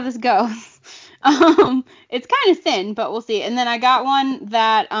see how this goes. It's kind of thin, but we'll see. And then I got one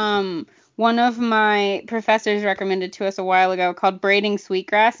that one of my professors recommended to us a while ago called Braiding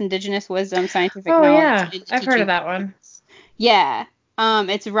Sweetgrass: Indigenous Wisdom, Scientific Oh Knowledge, yeah. and the I've heard of Teaching of that one. Science. Yeah.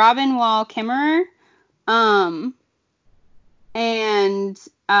 It's Robin Wall Kimmerer. Um, and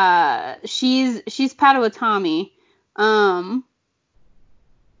she's Potawatomi. Um,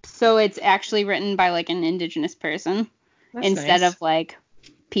 so it's actually written by like an indigenous person That's instead nice. of like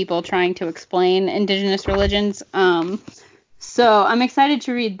people trying to explain indigenous religions. So I'm excited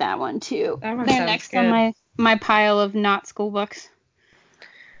to read that one too. That one They're sounds next on good. my pile of not school books.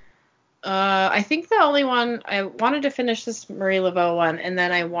 I think the only one I wanted to finish this Marie Laveau one, and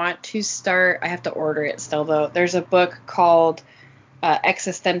then I want to start. I have to order it still though. There's a book called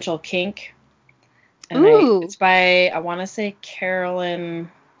Existential Kink, and Ooh. it's by I want to say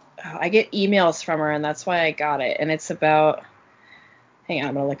Carolyn. Oh, I get emails from her, and that's why I got it. And it's about. Hang on,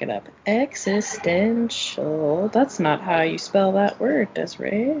 I'm gonna look it up. Existential. That's not how you spell that word,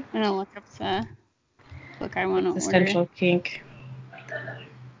 Desiree. I'm gonna look up the book I want to order. Existential Kink.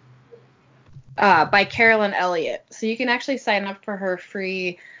 By Carolyn Elliott. So you can actually sign up for her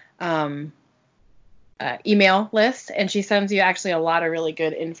free um, email list, and she sends you actually a lot of really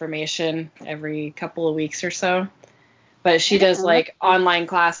good information every couple of weeks or so. But she does Yeah, that's like cool. online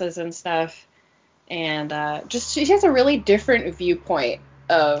classes and stuff, and just she has a really different viewpoint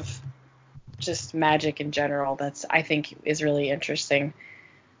of just magic in general. That's I think is really interesting.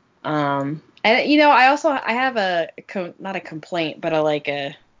 And you know, I have not a complaint, but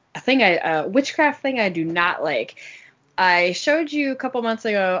a thing a witchcraft thing I do not like. I showed you a couple months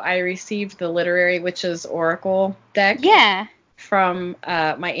ago. I received the Literary Witches Oracle deck Yeah. from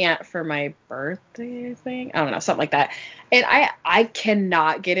my aunt for my birthday, I think. I don't know, something like that. And I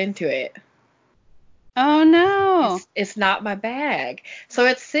cannot get into it. Oh no. It's not my bag. So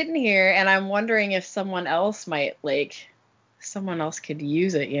it's sitting here, and I'm wondering if someone else could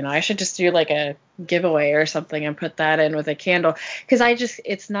use it. I should just do like a giveaway or something and put that in with a candle, because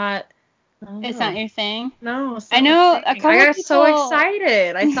it's not. I don't It's know. not your thing. No, it's I not my know a thing. I couple got so people.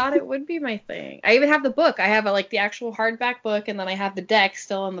 excited. I thought it would be my thing. I even have the book. I have like the actual hardback book, and then I have the deck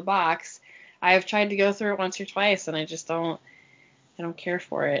still in the box. I have tried to go through it once or twice, and I just don't. I don't care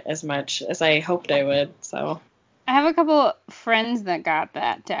for it as much as I hoped I would. So. I have a couple friends that got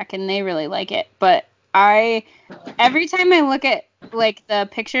that deck and they really like it, but every time I look at like the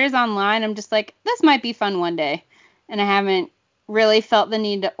pictures online, I'm just like, this might be fun one day, and I haven't really felt the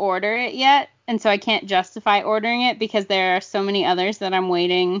need to order it yet, and so I can't justify ordering it because there are so many others that I'm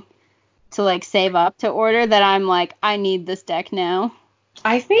waiting to like save up to order that I'm like, I need this deck now.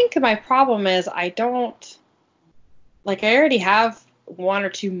 I think my problem is I don't, like, I already have one or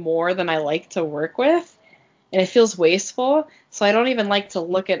two more than I like to work with, and it feels wasteful, so I don't even like to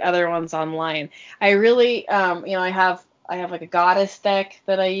look at other ones online. I really, I have like a goddess deck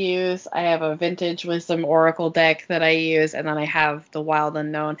that I use. I have a vintage wisdom oracle deck that I use, and then I have the wild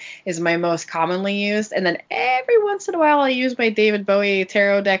unknown is my most commonly used, and then every once in a while I use my David Bowie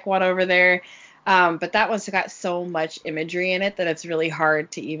tarot deck one over there. But that one's got so much imagery in it that it's really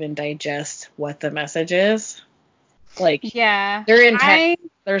hard to even digest what the message is. Like, Yeah, they're intense. I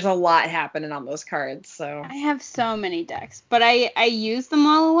There's a lot happening on those cards, so. I have so many decks, but I use them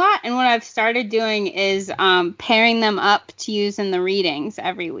all a lot, and what I've started doing is pairing them up to use in the readings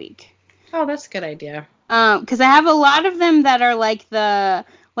every week. Oh, that's a good idea. Because I have a lot of them that are like I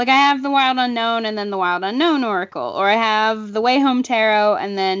have the Wild Unknown and then the Wild Unknown Oracle, or I have the Way Home Tarot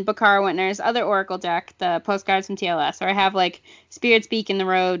and then Bakara Whitner's other Oracle deck, the Postcards from TLS, or I have like Spirit Speak and the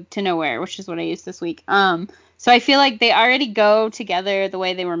Road to Nowhere, which is what I used this week. So I feel like they already go together the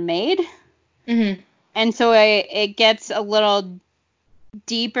way they were made. Mm-hmm. And so it gets a little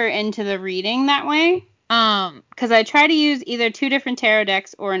deeper into the reading that way. Because I try to use either two different tarot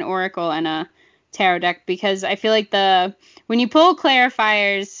decks or an oracle and a tarot deck, because I feel like when you pull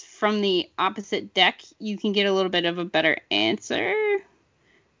clarifiers from the opposite deck, you can get a little bit of a better answer.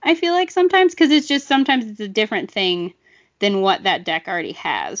 I feel like sometimes, because sometimes it's a different thing than what that deck already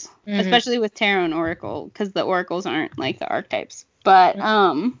has, especially with tarot and oracle, because the oracles aren't like the archetypes. But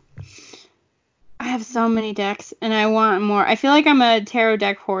I have so many decks and I want more. I feel like I'm a tarot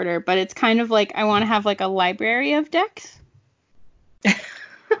deck hoarder, but it's kind of like I want to have like a library of decks.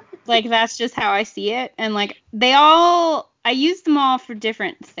 Like that's just how I see it. And like I use them all for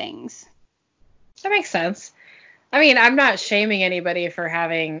different things. That makes sense. I mean, I'm not shaming anybody for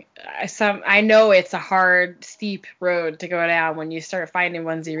having some. I know it's a hard, steep road to go down when you start finding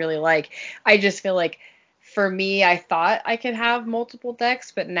ones you really like. I just feel like, for me, I thought I could have multiple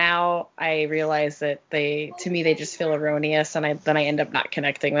decks, but now I realize that to me, they just feel erroneous, and then I end up not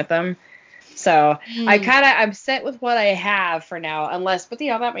connecting with them. So I'm set with what I have for now, but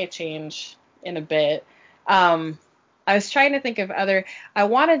that may change in a bit. I was trying to think of I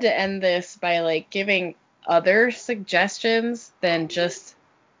wanted to end this by like giving other suggestions than just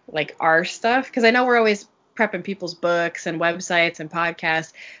like our stuff, because I know we're always prepping people's books and websites and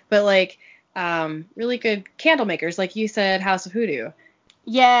podcasts, but like really good candle makers, like you said, House of Hoodoo.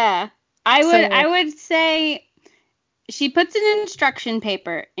 Yeah. I So would say she puts an instruction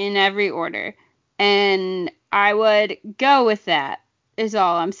paper in every order, and I would go with that, is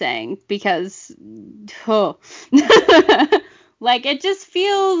all I'm saying, because like it just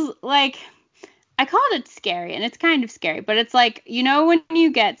feels like, I called it scary, and it's kind of scary, but it's like, when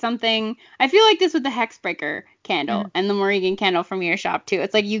you get something, I feel like this with the Hexbreaker candle and the Morrigan candle from your shop too.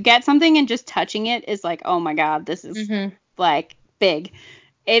 It's like you get something and just touching it is like, oh my God, this is like big.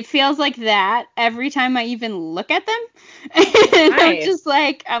 It feels like that every time I even look at them. And nice.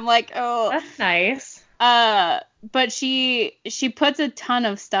 I'm like, oh. That's nice. But she puts a ton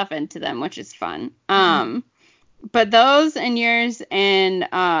of stuff into them, which is fun. But those and yours and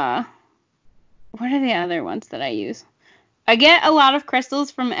what are the other ones that I use? I get a lot of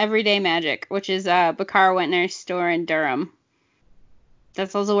crystals from Everyday Magic, which is Bakara Whitner's store in Durham.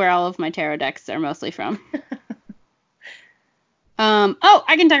 That's also where all of my tarot decks are mostly from.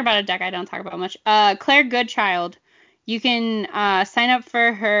 I can talk about a deck I don't talk about much. Claire Goodchild. You can sign up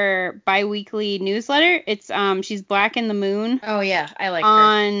for her bi-weekly newsletter. It's she's Black in the Moon. Oh yeah, I like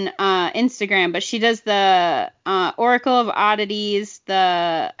on Instagram, but she does the Oracle of Oddities,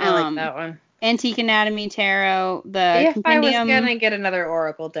 I like that one. Antique Anatomy Tarot, the If I was compendium. gonna get another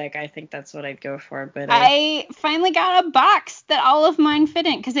Oracle deck, I think that's what I'd go for. But I finally got a box that all of mine fit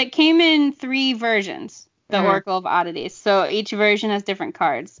in because it came in 3 versions, the Oracle of Oddities. So each version has different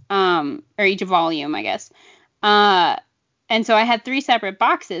cards, or each volume, I guess. And so I had 3 separate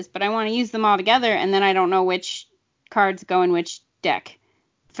boxes, but I want to use them all together, and then I don't know which cards go in which deck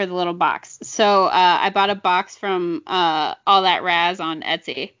for the little box. So I bought a box from All That Raz on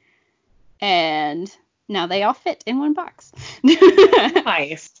Etsy, and now they all fit in one box.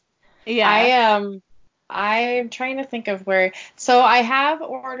 nice. Yeah. I'm trying to think of where. So I have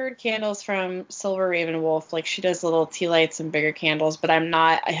ordered candles from Silver Raven Wolf. Like, she does little tea lights and bigger candles, but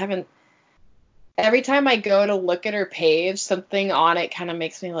I haven't. Every time I go to look at her page, something on it kind of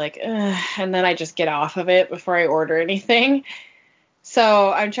makes me like, ugh, and then I just get off of it before I order anything.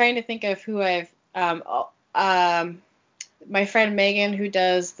 So I'm trying to think of who I've. My friend Megan, who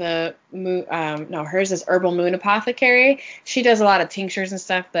does the moon, no, hers is Herbal Moon Apothecary. She does a lot of tinctures and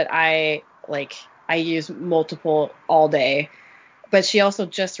stuff that I like. I use multiple all day. But she also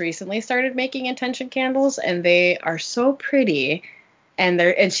just recently started making intention candles, and they are so pretty.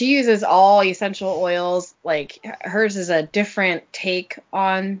 And she uses all essential oils. Like, hers is a different take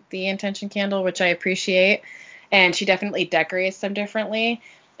on the intention candle, which I appreciate. And she definitely decorates them differently.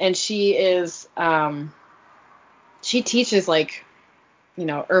 And she teaches, like,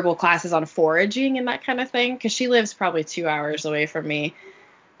 herbal classes on foraging and that kind of thing, because she lives probably 2 hours away from me.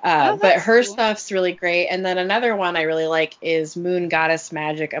 But That's her cool. stuff's really great. And then another one I really like is Moon Goddess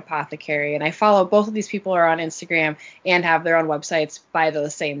Magic Apothecary. And I follow both of these people are on Instagram and have their own websites by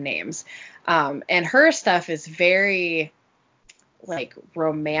those same names. And her stuff is very, like,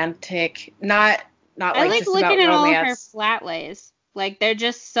 romantic, not I like like just looking about at all her romance. flat lays. Like, they're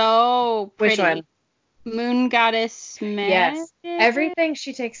just so Which one? pretty. Moon Goddess Magic. Yes. Everything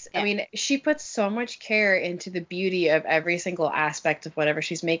she takes, I Yeah. mean, she puts so much care into the beauty of every single aspect of whatever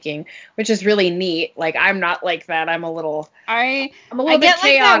she's making, which is really neat. Like, I'm not like that. I'm a little I bit get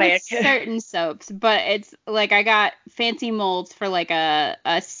like that with chaotic. certain soaps, but it's like I got fancy molds for like a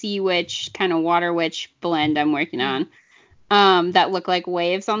sea witch kind of water witch blend I'm working on. That look like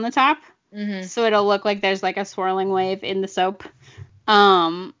waves on the top. Mm-hmm. So it'll look like there's like a swirling wave in the soap.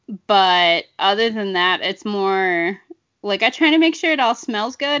 But other than that, it's more like I try to make sure it all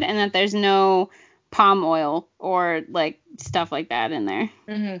smells good and that there's no palm oil or like stuff like that in there.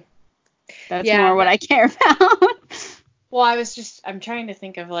 Mm-hmm. That's Yeah, more what I care about. well, I'm trying to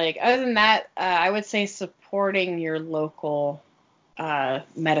think of, like, other than that, I would say supporting your local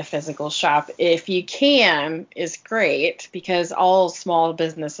metaphysical shop, if you can, is great, because all small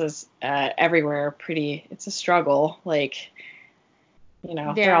businesses everywhere are it's a struggle. Like,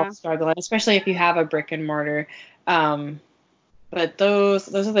 they're all Yeah. struggling, especially if you have a brick and mortar. But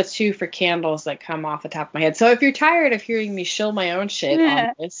those are the 2 for candles that come off the top of my head. So if you're tired of hearing me shill my own shit on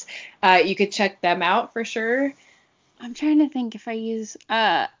Yeah. this, you could check them out for sure. I'm trying to think if I use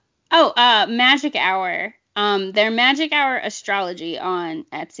Magic Hour. They're Magic Hour Astrology on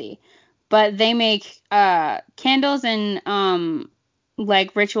Etsy. But they make candles and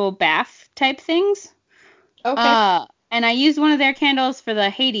like ritual bath type things. Okay. And I used one of their candles for the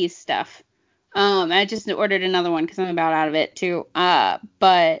Hades stuff. I just ordered another one because I'm about out of it too.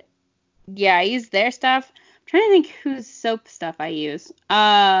 But yeah, I used their stuff. I'm trying to think whose soap stuff I use.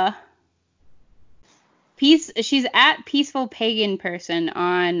 She's at Peaceful Pagan Person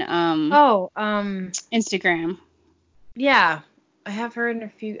on Oh, Instagram. yeah. I have her in a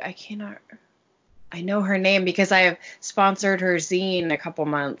few. I know her name because I have sponsored her zine a couple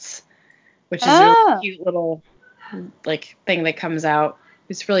months, which is a really Oh. cute little, like, thing that comes out.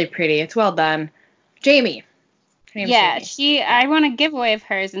 It's really pretty. It's well done. Jamie. Her name's Yeah, Jamie. I want a giveaway of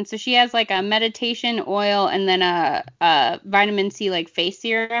hers, and so she has like a meditation oil and then a vitamin C like face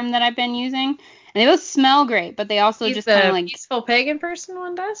serum that I've been using. And they both smell great, but they also He's just kind of the like Peaceful Pagan Person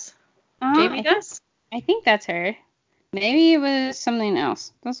one does? Jamie I does? think that's her. Maybe it was something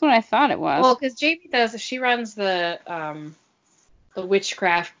else. That's what I thought it Well, was. because Jamie she runs the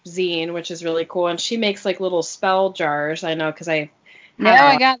witchcraft zine, which is really cool, and she makes, like, little spell jars. I know because I have Now I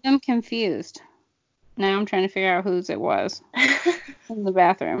one. got them confused. Now I'm trying to figure out whose it was in the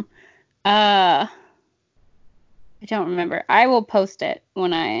bathroom. I don't remember. I will post it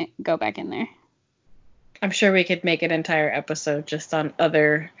when I go back in there. I'm sure we could make an entire episode just on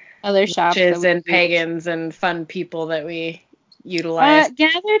other Other shops that witches we and use. pagans and fun people that we utilize.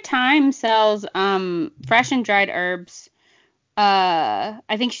 Gather Time sells fresh and dried herbs. I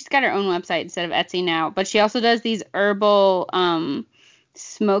think she's got her own website instead of Etsy now, but she also does these herbal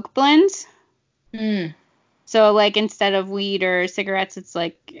smoke blends. Mm. So like instead of weed or cigarettes, it's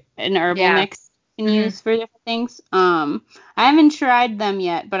like an herbal Yeah. mix you can use for different things. I haven't tried them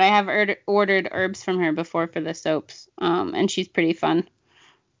yet, but I have ordered herbs from her before for the soaps. And she's pretty fun.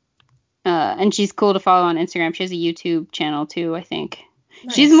 And she's cool to follow on Instagram. She has a YouTube channel too, I think.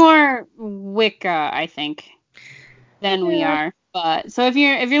 Nice. She's more Wicca, I think, than we Yeah. are. But so if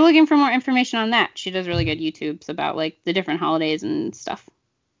you're looking for more information on that, she does really good YouTubes about like the different holidays and stuff.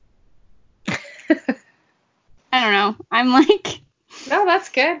 I don't know. I'm like, No, that's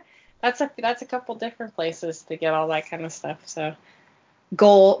good. That's a couple different places to get all that kind of stuff. So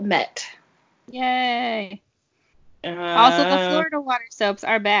goal met. yay. Also, the Florida water soaps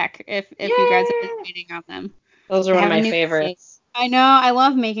are back. If you guys have been waiting on them, Those are I one of have a my new favorites. I know. I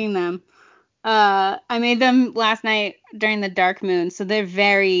love making them. I made them last night during the dark moon, so they're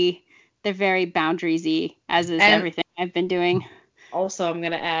very boundariesy, as is And everything I've been doing. also, I'm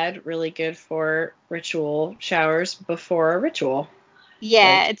gonna add really good for ritual showers before a ritual.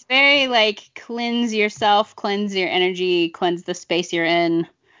 Yeah, it's very like cleanse yourself, cleanse your energy, cleanse the space you're in,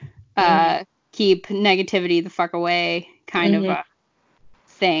 keep negativity the fuck away, kind of a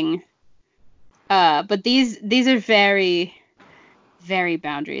thing. But these are very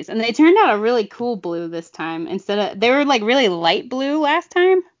boundaries, and they turned out a really cool blue this time. They were like really light blue last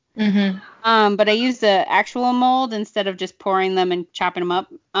time. But I used the actual mold instead of just pouring them and chopping them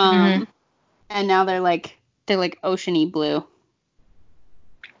up. And now they're like oceany blue.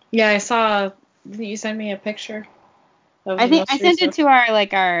 Yeah, I saw. Didn't you send me a picture of I the think most I sent it recent? to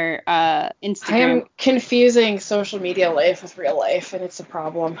our Instagram. I am confusing social media life with real life, and it's a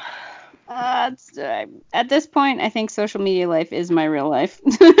problem. At this point, I think social media life is my real life.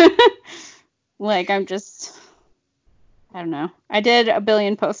 Like I don't know. I did 1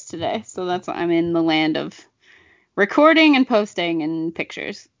 billion posts today, so I'm in the land of recording and posting and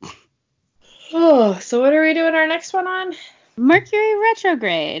pictures. Oh, so what are we doing our next one on? Mercury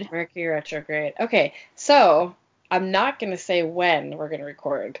retrograde. Mercury retrograde. Okay, so I'm not going to say when we're going to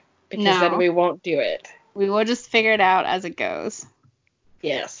record because then we won't do it. We will just figure it out as it goes.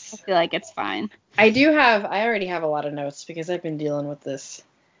 Yes. I feel like it's fine. I already have a lot of notes because I've been dealing with this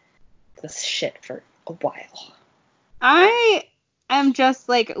shit for a while. I am just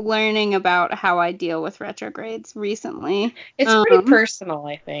like learning about how I deal with retrogrades recently. It's pretty personal,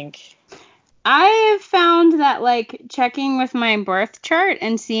 I think. I have found that like checking with my birth chart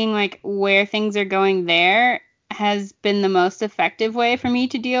and seeing like where things are going there has been the most effective way for me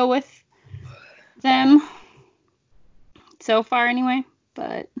to deal with them so far anyway.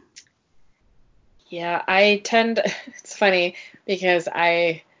 But yeah, it's funny because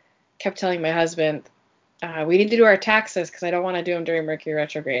I kept telling my husband, we need to do our taxes because I don't want to do them during Mercury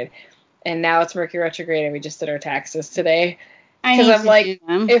retrograde. And now it's Mercury retrograde and we just did our taxes today. Because I'm like,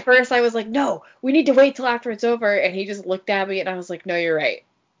 at first I was like, no, we need to wait till after it's over. And he just looked at me and I was like, no, you're right.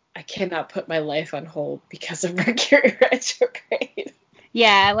 I cannot put my life on hold because of Mercury retrograde.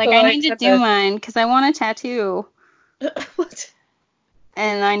 Yeah, like so I need to do mine because I want a tattoo. What?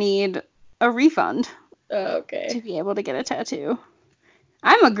 And I need a refund. Okay. To be able to get a tattoo.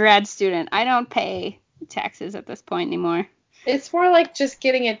 I'm a grad student. I don't pay taxes at this point anymore. It's more like just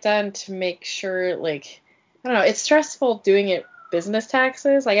getting it done to make sure, like, I don't know, it's stressful doing it business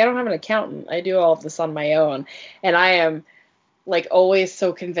taxes. Like, I don't have an accountant. I do all of this on my own. And I am, like, always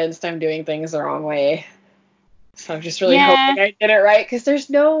so convinced I'm doing things the wrong way. So I'm just really hoping I did it right because there's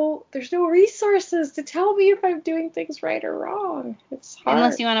no resources to tell me if I'm doing things right or wrong. It's hard.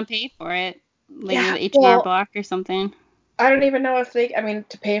 Unless you want to pay for it, like with H&R Block or something. I don't even know if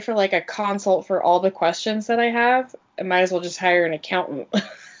to pay for like a consult for all the questions that I have, I might as well just hire an accountant.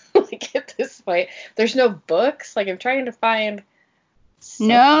 Like at this point, there's no books. Like I'm trying to find.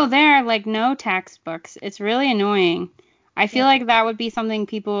 No, there are like no tax books. It's really annoying. I feel like that would be something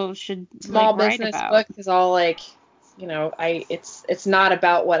people should small like, business write about. books is all like, it's not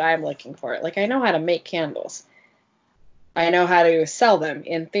about what I'm looking for. Like I know how to make candles. I know how to sell them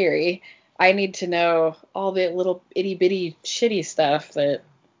in theory. I need to know all the little itty bitty shitty stuff that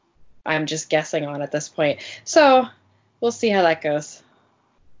I'm just guessing on at this point. So we'll see how that goes.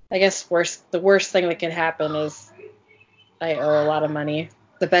 I guess the worst thing that could happen is I owe a lot of money.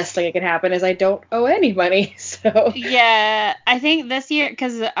 The best thing that could happen is I don't owe any money. So yeah, I think this year,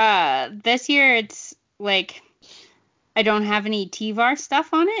 because this year it's like I don't have any TVAR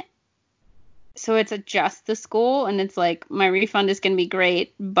stuff on it. So it's just the school, and it's like my refund is going to be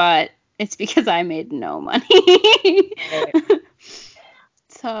great, but it's because I made no money. Right.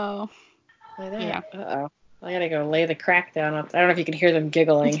 So, yeah. Uh-oh. I gotta go lay the crack down. I don't know if you can hear them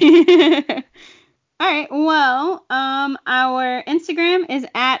giggling. All right. Well, our Instagram is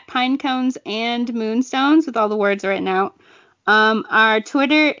at Pinecones and Moonstones with all the words written out. Our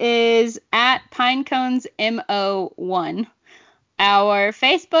Twitter is at PineconesMO1. Our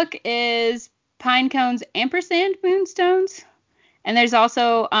Facebook is Pinecones ampersand Moonstones. And there's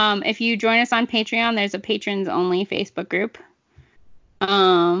also, if you join us on Patreon, there's a patrons only Facebook group.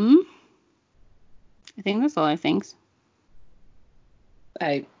 I think that's all our things.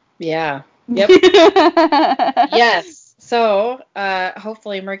 Yeah. Yep. Yes. So,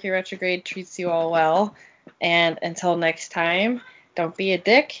 hopefully Mercury retrograde treats you all well. And until next time, don't be a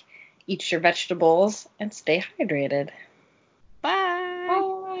dick, eat your vegetables, and stay hydrated. Bye.